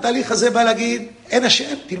 קודם, התהליך הזה בא להגיד, אין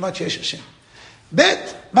השם, תלמד שיש השם. ב',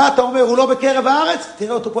 מה אתה אומר, הוא לא בקרב הארץ?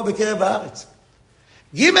 תראה אותו פה בקרב הארץ.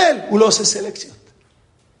 ג', הוא לא עושה סלקציות.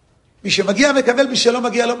 מי שמגיע מקבל, מי שלא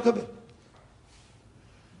מגיע לא מקבל.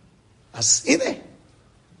 אז הנה,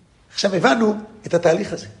 עכשיו הבנו את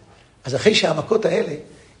התהליך הזה. אז אחרי שהמכות האלה,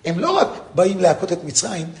 הם לא רק באים להכות את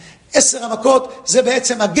מצרים, 10 המכות זה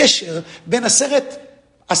בעצם הגשר בין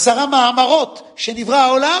 10 מאמרות שנברא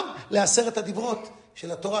העולם, ל10 הדיברות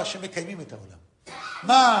של התורה שמקיימים את העולם.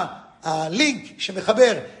 מה הלינק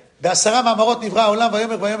שמחבר ב10 מאמרות נברא העולם,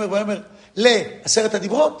 ויאמר ל10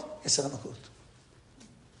 הדיברות? 10 המכות.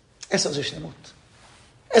 10 זה שלמות.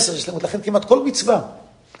 10 זה שלמות, לכן כמעט כל מצווה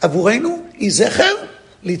עבורנו היא זכר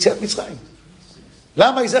ליציאת מצרים.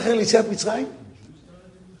 למה היא זכר ליציאת מצרים?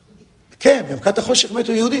 כן, במכת החושך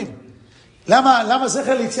מתו יהודים. למה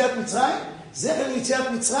זכר ליציאת מצרים? זכר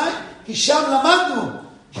ליציאת מצרים, כי שם למדנו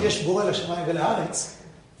שיש בורא לשמיים ולארץ,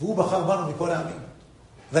 והוא בחר בנו מכל העמים,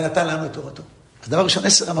 ונתן לנו את תורתו. אז דבר ראשון,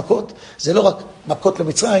 10 המכות, זה לא רק מכות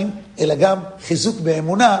למצרים, אלא גם חיזוק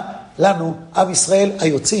באמונה לנו, עם ישראל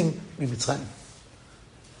היוצאים ממצרים.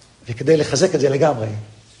 וכדי לחזק את זה לגמרי,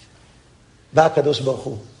 בא הקדוש ברוך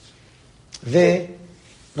הוא,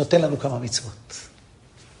 ונותן לנו כמה מצוות.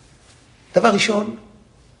 דבר ראשון,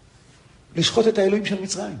 לשחוט את האלוהים של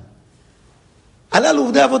מצרים. עלה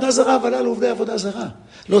לעובדי עבודה זרה, ועלה לעובדי עבודה זרה.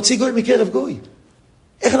 להוציא גוי מקרב גוי.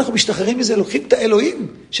 איך אנחנו משתחררים מזה? לוקחים את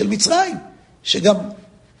האלוהים של מצרים, שגם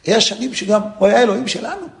היה שנים שגם הוא היה אלוהים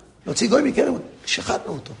שלנו. להוציא גוי מקרב,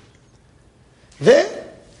 שחטנו אותו.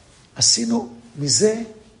 ועשינו מזה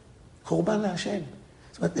קורבן להשם.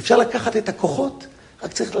 זאת אומרת, אפשר לקחת את הכוחות,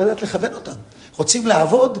 רק צריך לדעת לכוון אותם. רוצים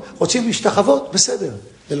לעבוד, רוצים להשתחוות, בסדר.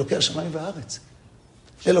 לאלוקי השמיים והארץ.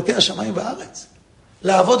 לאלוקי השמיים והארץ.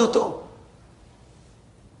 לעבוד אותו.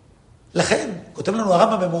 לכן, כותב לנו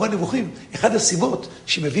הרמב"ם במורה נבוכים, אחד הסיבות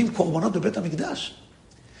שמביאים קורבנות בבית המקדש,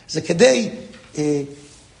 זה כדי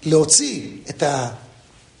להוציא את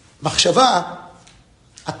המחשבה,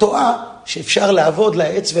 הטועה, שאפשר לעבוד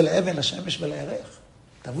לעץ ולאבן, לשמש ולירח.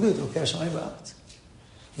 תעבדו את אלוקי השמיים והארץ.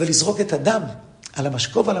 ולזרוק את הדם על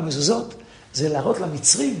המשקוף ועל המזוזות, זה להראות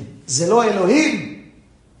למצרים, זה לא אלוהים,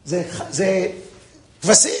 זה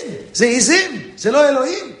כבשים, זה עיזים, זה לא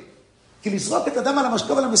אלוהים. כי לזרוק את הדם על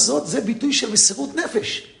המשקוף ועל המזוזות, זה ביטוי של מסירות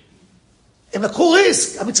נפש. הם לקחו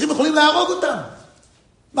ריסק, המצרים יכולים להרוג אותם.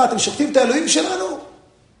 מה, אתם שוקטים את האלוהים שלנו?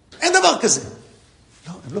 אין דבר כזה.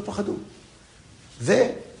 לא, הם לא פחדו.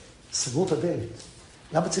 וסגרו את הדלת.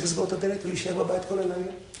 למה צריך לסגור את הדלת ולהישאר בבית כל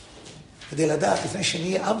הלילה? כדי לדעת, לפני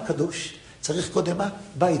שנהיה עם קדוש, צריך קודם מה?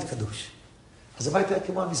 בית קדוש. אז הבית היה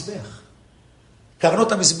כמו המזבח.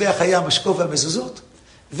 קרנות המזבח היה המשקוף והמזוזות,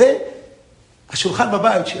 והשולחן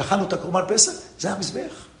בבית שאכלנו את הקורבן פסח, זה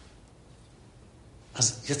המזבח.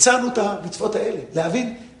 אז יצרנו את המצוות האלה,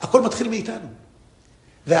 להבין, הכל מתחיל מאיתנו.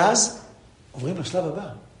 ואז עוברים לשלב הבא,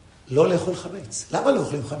 לא לאכול חמץ. למה לא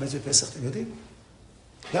אוכלים חמץ בפסח, אתם יודעים?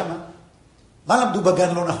 למה? מה למדו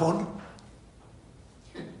בגן לא נכון?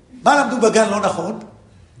 מה למדו בגן לא נכון?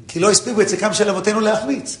 כי לא הספיקו את זה כמה של אבותינו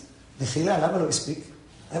להחמיץ. מחילה, למה לא הספיק?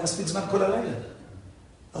 היה מספיק זמן כל הלילה.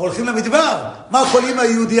 אנחנו הולכים למדבר. מה כל אמא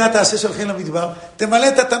היהודייה תעשה שהולכים למדבר? תמלא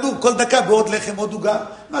את התנור כל דקה בעוד לחם, עוד עוגה.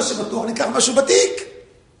 מה שבטוח, ניקח משהו בתיק.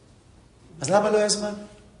 אז למה לא היה זמן?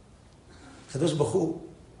 הקדוש ברוך הוא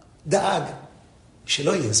דאג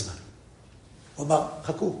שלא יהיה זמן. הוא אמר,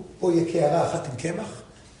 חכו, פה יהיה קערה אחת עם קמח,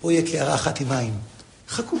 פה יהיה קערה אחת עם מים.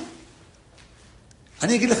 חכו.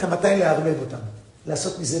 אני אגיד לכם מתי להרבב אותם.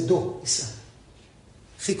 לעשות מזה דו, עיסה.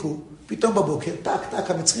 חיכו, פתאום בבוקר, טק,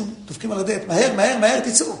 טק, המצרים דופקים על הדלת, מהר, מהר, מהר,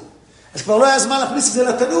 תצאו. אז כבר לא היה זמן להכניס את זה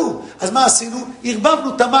לתנור. אז מה עשינו?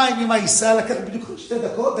 הרבבנו את המים עם העיסה, לקח בדיוק 2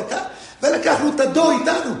 דקות, דקה, ולקחנו את הדו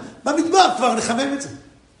איתנו. במדבר כבר נחמם את זה.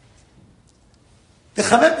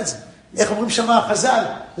 נחמם את זה. איך אומרים שם החז"ל?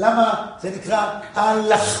 למה זה נקרא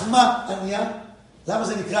הלחמה עניה? למה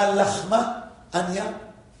זה נקרא לחמה עניה?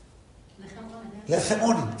 לחם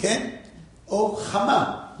עוני, כן? או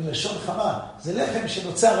חמה, מלשון חמה. זה לחם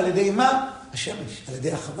שנוצר על ידי מה? השמש, על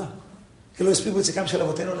ידי החמה. כי לא הספיקו את זה כמה של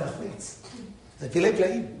אבותינו להחמיץ. זה פילי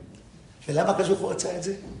פלאים. ולמה הקדוש ברוך הוא רצה את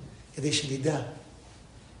זה? כדי שנדע,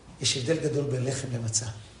 יש הבדל גדול בין לחם למצה.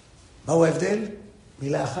 מהו ההבדל?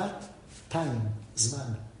 מילה אחת, טיים,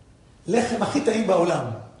 זמן. לחם הכי טעים בעולם.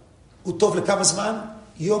 הוא טוב לכמה זמן?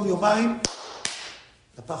 יום, יומיים,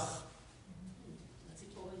 לפח.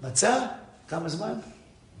 מצה? כמה זמן?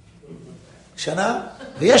 שנה?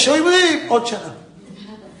 ויש אומרים עוד שנה.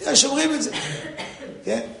 יש אומרים את זה.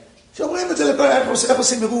 כן? שאומרים את זה לכל... איך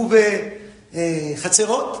עושים עירוב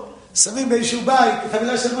חצרות? שמים באיזשהו בית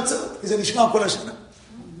חבילה של מצות, כי זה נשמע כל השנה.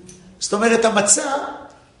 זאת אומרת, המצה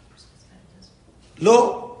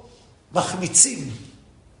לא מחמיצים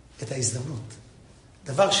את ההזדמנות.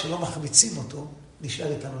 דבר שלא מחמיצים אותו,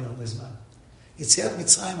 נשאר איתנו להרבה זמן. יציאת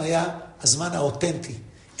מצרים היה הזמן האותנטי.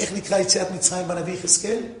 איך נקרא יציאת מצרים בנביא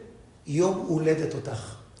יחזקאל? יום הולדת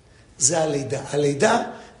אותך. זה הלידה. הלידה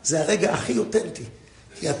זה הרגע הכי אותנטי.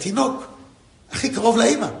 כי התינוק הכי קרוב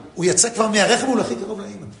לאמא. הוא יצא כבר מהרחם, הוא הכי קרוב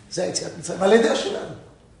לאמא. זה היציאת מצרים. הלידה שלנו.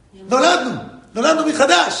 נולדנו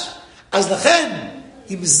מחדש. אז לכן,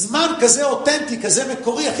 עם זמן כזה אותנטי, כזה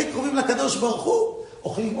מקורי, הכי קרובים לקדוש ברוך הוא,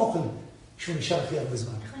 אוכלים אוכל שהוא נשאר הכי הרבה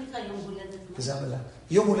זמן. איך נקרא יום הולדת? וזה המלאק.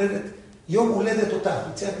 יום הולדת אותך.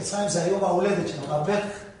 יציאת מצרים זה היום ההולדת שלנו. הרבה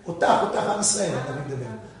אותך עם ישראל, אתה מדבר.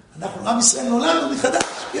 אנחנו, עם ישראל, נולדנו מחדש.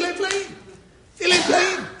 פילי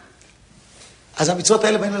פלאים. אז המצוות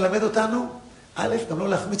האלה באים ללמד אותנו, א', גם לא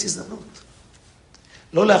להחמיץ הזדמנות.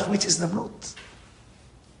 לא להחמיץ הזדמנות.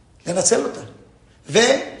 לנצל אותה.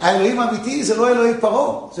 והאלוהים האמיתי זה לא אלוהי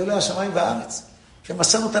פרעה, זה אלוהי השמיים והארץ.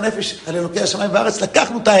 כשמסרנו את הנפש על אלוקי השמיים והארץ,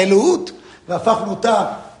 לקחנו את האלוהות והפכנו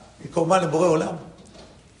אותה מקורבן לבורא עולם.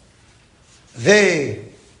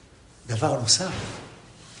 ודבר נוסף,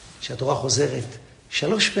 שהתורה חוזרת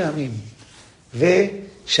 3 פעמים,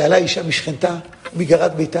 ושאלה אישה משכנתה,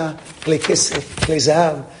 מגרת ביתה, כלי כסף, כלי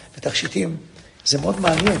זהב ותכשיטים. זה מאוד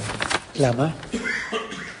מעניין. למה?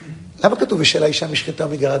 למה כתוב ושאלה אישה משכנתה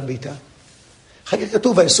ומגרת ביתה? אחר כך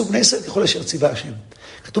כתוב, ויעשו בני ישראל ככל אשר ציווה השם.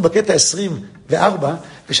 כתוב בקטע 24,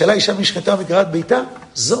 ושאלה אישה משכנתה ומגרת ביתה,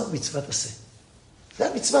 זו מצוות עשה. זה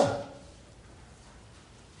המצווה.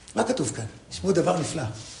 מה כתוב כאן? תשמעו דבר נפלא.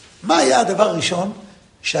 מה היה הדבר הראשון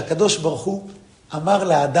שהקדוש ברוך הוא אמר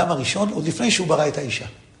לאדם הראשון, עוד לפני שהוא ברא את האישה?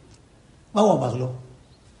 מה הוא אמר לו?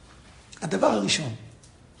 הדבר הראשון.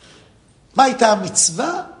 מה הייתה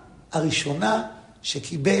המצווה הראשונה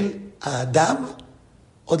שקיבל האדם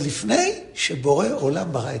עוד לפני שבורא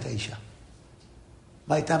עולם ברא את האישה?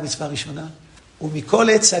 מה הייתה המצווה הראשונה? ומכל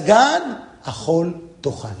עץ הגן אכול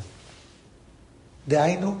תאכל.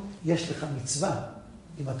 דהיינו, יש לך מצווה,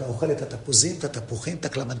 אם אתה אוכל את התפוזים, את התפוחים, את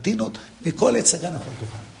הקלמנטינות, מכל עץ הגן אכול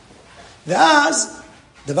תאכל. ואז,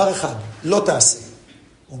 דבר אחד, לא תעשה.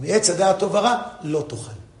 ומעץ הדעת טוב ורע, לא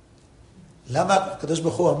תאכל. למה הקדוש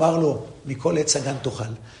ברוך הוא אמר לו, מכל עץ הגן תאכל?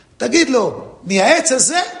 תגיד לו, מהעץ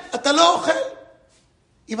הזה אתה לא אוכל.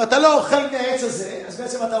 אם אתה לא אוכל מהעץ הזה, אז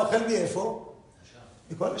בעצם אתה אוכל מאיפה?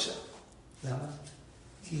 מכל השאר. למה?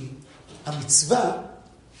 כי המצווה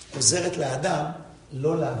עוזרת לאדם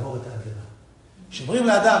לא לעבור את העבירה. כשאומרים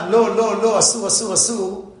לאדם, לא, לא, לא, אסור, אסור,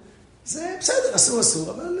 אסור, זה בסדר, אסור,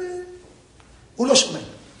 אסור, אבל הוא לא שומר.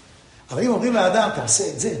 אבל אם אומרים לאדם, תעשה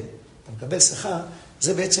את זה, אתה מקבל שכר,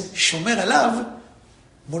 זה בעצם שומר עליו,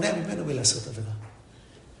 מונע ממנו מלעשות עבירה.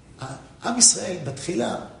 עם ישראל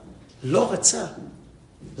בתחילה לא רצה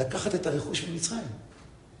לקחת את הרכוש ממצרים.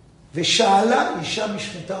 ושאלה אישה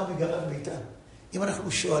משכנתה ומגרה ביתה. אם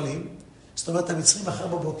אנחנו שואלים, זאת אומרת, המצרים מחר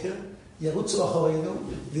בבוקר ירוצו אחרינו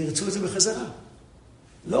וירצו את זה בחזרה.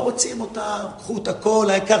 לא רוצים אותה, קחו את הכל,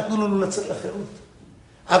 העיקר תנו לנו לצאת לחירות.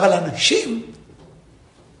 אבל אנשים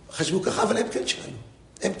חשבו ככה, אבל הם כן שאלו.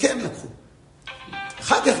 הם כן לקחו.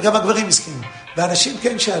 אחר כך גם הגברים הסכימו. ואנשים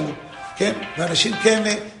כן שאלו. כן? ואנשים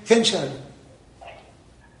כן שאלו.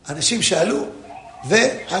 אנשים שאלו,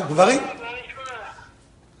 והגברים...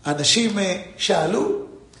 אנשים שאלו,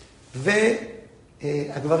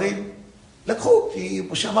 והגברים לקחו, כי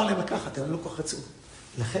משה אמר להם לקחת, הם לא כל כך רצו.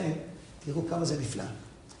 לכן, תראו כמה זה נפלא.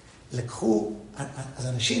 לקחו, אז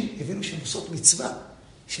אנשים הבינו שהן עושות מצווה,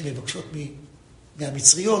 שהן מבקשות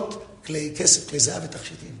מהמצריות כלי כסף, כלי זהב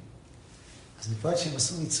ותכשיטים. אז מפעד שהם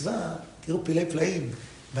עשו מצווה, תראו פילי פלאים.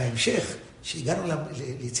 בהמשך, שהגענו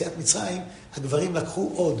ליציאת מצרים, הגברים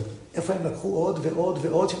לקחו עוד. איפה הם לקחו עוד ועוד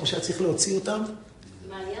ועוד, שמשה צריך להוציא אותם?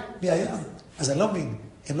 מהים. אז אני לא מבין,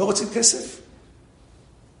 הם לא רוצים כסף?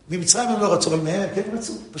 ממצרים הם לא רצו, אבל מהם הם כן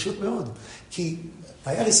רצו, פשוט מאוד. כי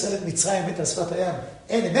וירא ישראל את מצרים מת על שפת הים.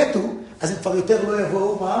 הם מתו, אז הם כבר יותר לא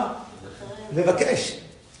יבואו, מה? לבקש.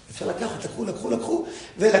 אפשר לקחת, לקחו,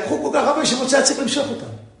 ולקחו כל כך הרבה שמשה צריך למשוך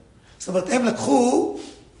אותם. זאת אומרת, הם לקחו,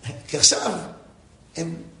 כי עכשיו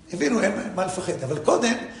הם הבינו, אין מה לפחד. אבל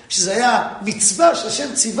קודם, שזה היה מצווה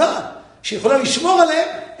שהשם ציווה, שיכולה לשמור עליהם,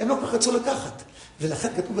 הם לא כל כך רצו לקחת. ולכן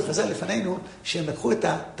כתוב בחז"ל לפנינו שהם לקחו את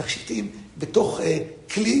התכשיטים בתוך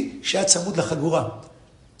כלי שהיה צמוד לחגורה.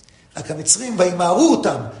 רק המצרים, וימהרו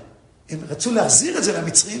אותם, הם רצו להחזיר את זה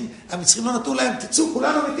למצרים, המצרים לא נתנו להם, תצאו,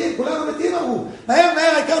 כולנו מתים, אמרו, מהר,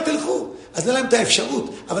 העיקר תלכו. אז לא להם את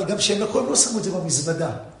האפשרות, אבל גם שהם לקחו, הם לא שמו את זה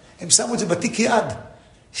במזוודה, הם שמו את זה בתיק יד,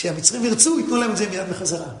 שהמצרים ירצו, ייתנו להם את זה מיד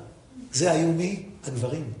בחזרה. זה היו מי?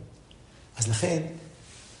 הגברים. אז לכן,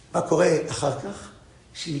 מה קורה אחר כך?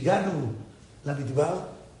 שהגענו למדבר,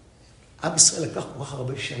 עם ישראל לקח כל כך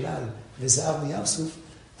הרבה שלל וזהב מים סוף,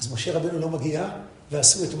 אז משה רבנו לא מגיע,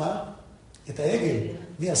 ועשו את מה? את העגל.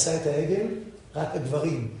 מי עשה את העגל? רק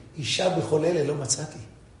הגברים. אישה בכל אלה לא מצאתי.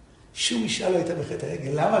 שום אישה לא הייתה בחטא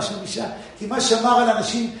העגל. למה שום אישה? כי מה שמר על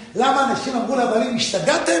אנשים, למה אנשים אמרו לבעלים,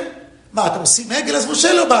 השתגעתם? מה, אתם עושים עגל? אז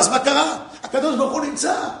משה לא בא, אז מה קרה? הקדוש ברוך הוא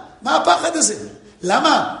נמצא. מה הפחד הזה?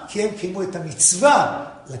 למה? כי הם קיימו את המצווה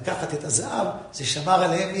לקחת את הזהב, זה שמר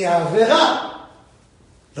עליהם מהעבירה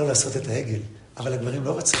לא לעשות את העגל. אבל הגברים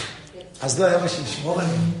לא רצו. אז לא היה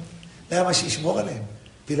מה שישמור עליהם.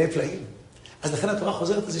 פילי פלאים. אז לכן התורה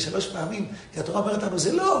חוזרת לזה 3 פעמים, כי התורה אומרת לנו,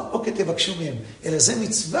 זה לא, אוקיי, תבקשו מהם, אלא זה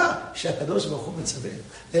מצווה שהקדוש ברוך הוא מצווה.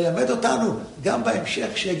 ללמד אותנו, גם בהמשך,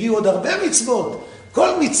 שיגיעו עוד הרבה מצוות.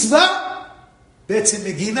 כל מצווה בעצם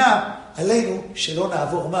מגינה עלינו שלא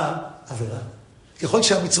נעבור מה? עבירה. ככל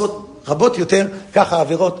שהמצוות רבות יותר, ככה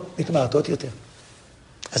העבירות מתמעטות יותר.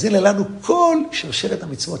 אז הנה לנו כל שרשרת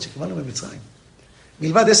המצוות שקיבלנו במצרים.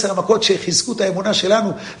 מלבד 10 המכות שחיזקו את האמונה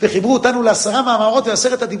שלנו וחיברו אותנו ל10 מאמרות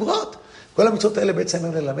ו10 הדיברות, כל המצוות האלה בעצם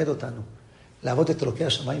הם ללמד אותנו, לעבוד את אלוקי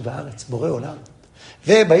השמיים והארץ, בורא עולם.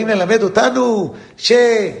 ובאים ללמד אותנו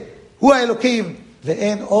שהוא האלוקים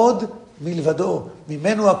ואין עוד מלבדו,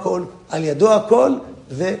 ממנו הכל, על ידו הכל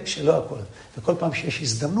ושלו הכל. וכל פעם שיש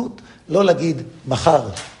הזדמנות, לא להגיד מחר,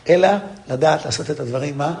 אלא לדעת לעשות את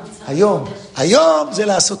הדברים מה? היום זה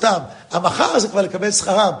לעשותם. המחר זה כבר לקבל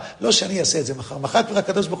שכרם. לא שאני אעשה את זה מחר. מחר כבר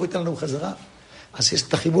הקדוש ברוך הוא ייתן לנו חזרה. אז יש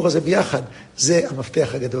את החיבור הזה ביחד. זה המפתח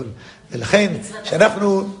הגדול. ולכן,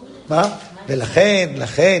 שאנחנו... מה? ולכן,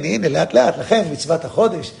 הנה, לאט לאט, לכן מצוות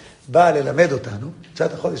החודש באה ללמד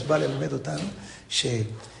אותנו,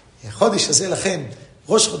 שהחודש הזה לכם,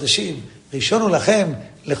 ראש חודשים, ראשון הוא לכם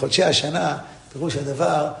לחודשי השנה, תראו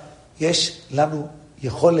שהדבר, יש לנו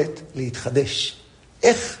יכולת להתחדש.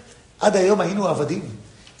 איך עד היום היינו עבדים?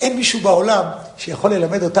 אין מישהו בעולם שיכול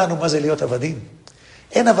ללמד אותנו מה זה להיות עבדים.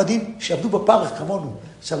 אין עבדים שעבדו בפרך כמונו.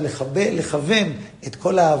 עכשיו לכוון את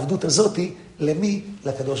כל העבדות הזאת למי?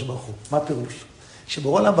 לקדוש ברוך הוא. מה פירוש?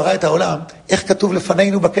 שבורא עולם ברא את העולם, איך כתוב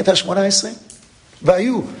לפנינו בקטע 18?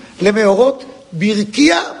 והיו למאורות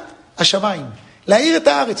ברקיע השמיים. להאיר את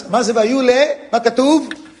הארץ. מה זה והיו מה כתוב?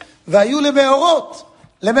 והיו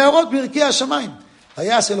למאורות ברקיע השמיים.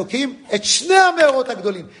 ויעש אלוקים את 2 המאורות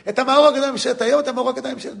הגדולים. את המאור הגדול ממשלת היום, את המאור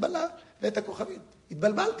הגדול ממשלת בלה. ואת הכוכבים.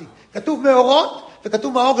 התבלבלתי. כתוב מאורות,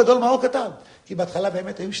 וכתוב מאור גדול, מאור קטן. כי בהתחלה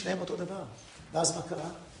באמת היו שניהם אותו דבר. ואז מה קרה?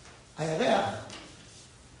 הירח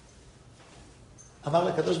אמר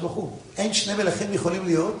לקדוש ברוך הוא, אין שני מלכים יכולים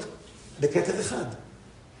להיות בכתר אחד.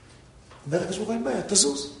 אומר הקדוש ברוך הוא, אין בעיה,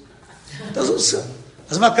 תזוז. תזוז.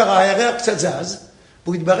 אז מה קרה? הירח קצת זז,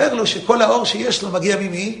 והוא התברר לו שכל האור שיש לו מגיע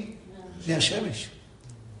ממי? מהשמש.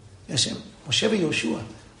 משה ויהושע.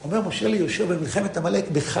 אומר משה ליהושע במלחמת עמלק,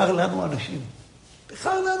 בחר לנו אנשים.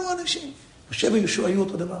 בחר לנו אנשים. משה ויהושע היו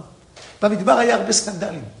אותו דבר. במדבר היה הרבה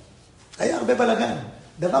סקנדלים. היה הרבה בלגן.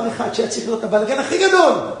 דבר אחד שהיה צריך להיות הבלגן הכי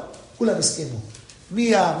גדול. כולם הסכימו.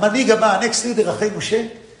 מי המנהיג הבא, הנקסט לידר אחרי משה?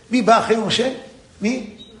 מי בא אחרי משה?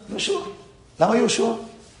 מי? יהושע. למה יהושע?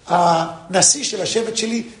 הנשיא של השבט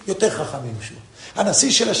שלי יותר חכם מיהושע.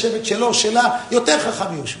 הנשיא של השבט שלו, שלה, יותר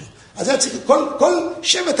חכם מיהושע. אז היה צריך, כל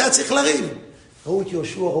שבט היה צריך לריב. ראו את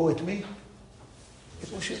יהושע, ראו את מי? את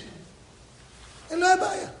משה. אין לא היה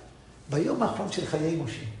בעיה. ביום האחרון של חיי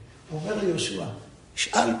משה, הוא אומר ליהושע,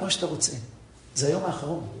 שאל מה שאתה רוצה. זה היום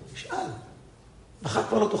האחרון. שאל. מחר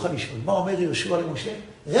כבר לא תוכל לשאול. מה אומר יהושע למשה?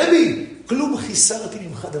 רבי, כלום חיסרתי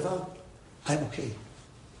ממך דבר. I'm okay.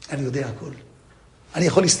 אני יודע הכל. אני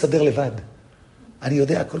יכול להסתדר לבד. אני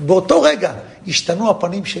יודע הכל. באותו רגע השתנו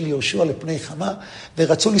הפנים של יהושע לפני חמה,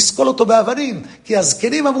 ורצו לסקול אותו באבנים, כי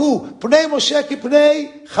הזקנים אמרו, פני משה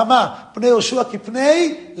כפני חמה, פני יהושע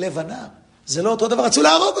כפני לבנה. זה לא אותו דבר, רצו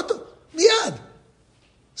להרוג אותו. מיד.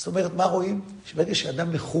 זאת אומרת, מה רואים? שברגע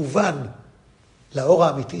שאדם מכוון לאור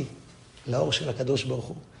האמיתי, לאור של הקדוש ברוך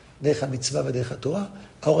הוא, דרך המצווה ודרך התורה,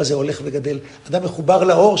 האור הזה הולך וגדל. אדם מחובר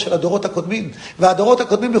לאור של הדורות הקודמים, והדורות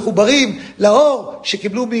הקודמים מחוברים לאור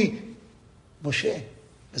שקיבלו ממשה,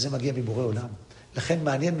 וזה מגיע מבורא עולם. לכן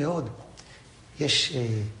מעניין מאוד, יש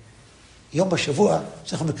יום בשבוע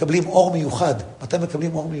שאנחנו מקבלים אור מיוחד. מתי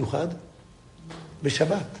מקבלים אור מיוחד?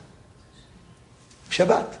 בשבת.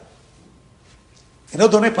 בשבת. אינו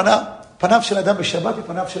דומה פניו של אדם בשבת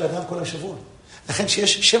ופניו של אדם כל השבוע. לכן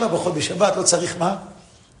שיש 7 ברכות בשבת, לא צריך מה?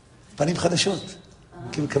 פנים חדשות.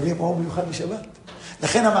 כי מקבלים אור מיוחד בשבת.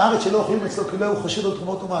 לכן עם הארץ שלא אוכלים אצלו, כי לא הוא חשוד על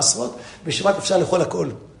תרומות ומעשרות, בשבת אפשר לאכול הכל.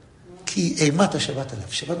 כי אימת השבת עליו.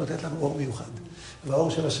 שבת נותנת לנו אור מיוחד.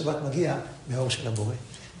 והאור של השבת מגיע מהאור של הבורא.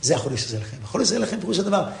 זה יכול לסזל לכם. יכול לסזל לכם פירוש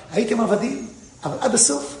הדבר. הייתם עבדים, אבל עד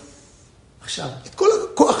הסוף. עכשיו, את כל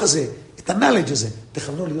הכוח הזה, את הנאלג' הזה,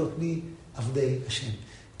 תכוונו להיות מעבדי השם.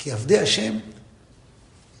 כי עבדי השם,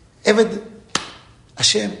 עבד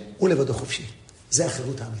השם הוא לבדו חופשי. זה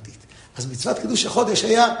החירות האמיתית. אז מצוות קידוש החודש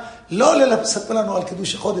היה לא לספר לנו על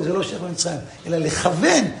קידוש החודש, זה לא שייך במצרים, אלא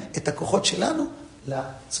לכוון את הכוחות שלנו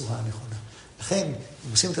לצורה הנכונה. לכן,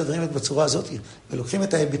 אם עושים את הדברים בצורה הזאת, ולוקחים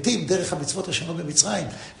את ההיבטים דרך המצוות השונות במצרים,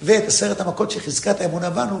 ואת 10 המכות שחזקת האמונה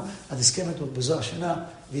בנו, אז נזכה מתוק בזו השנה,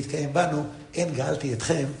 והתקיים בנו, אין גאלתי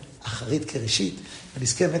אתכם, אחרית כראשית,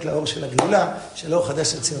 ונזכה באמת לאור של הגאולה, של האור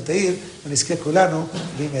חדש של ציון תאיר, ונזכה כולנו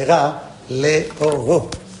במהרה לאורו.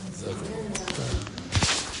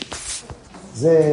 זה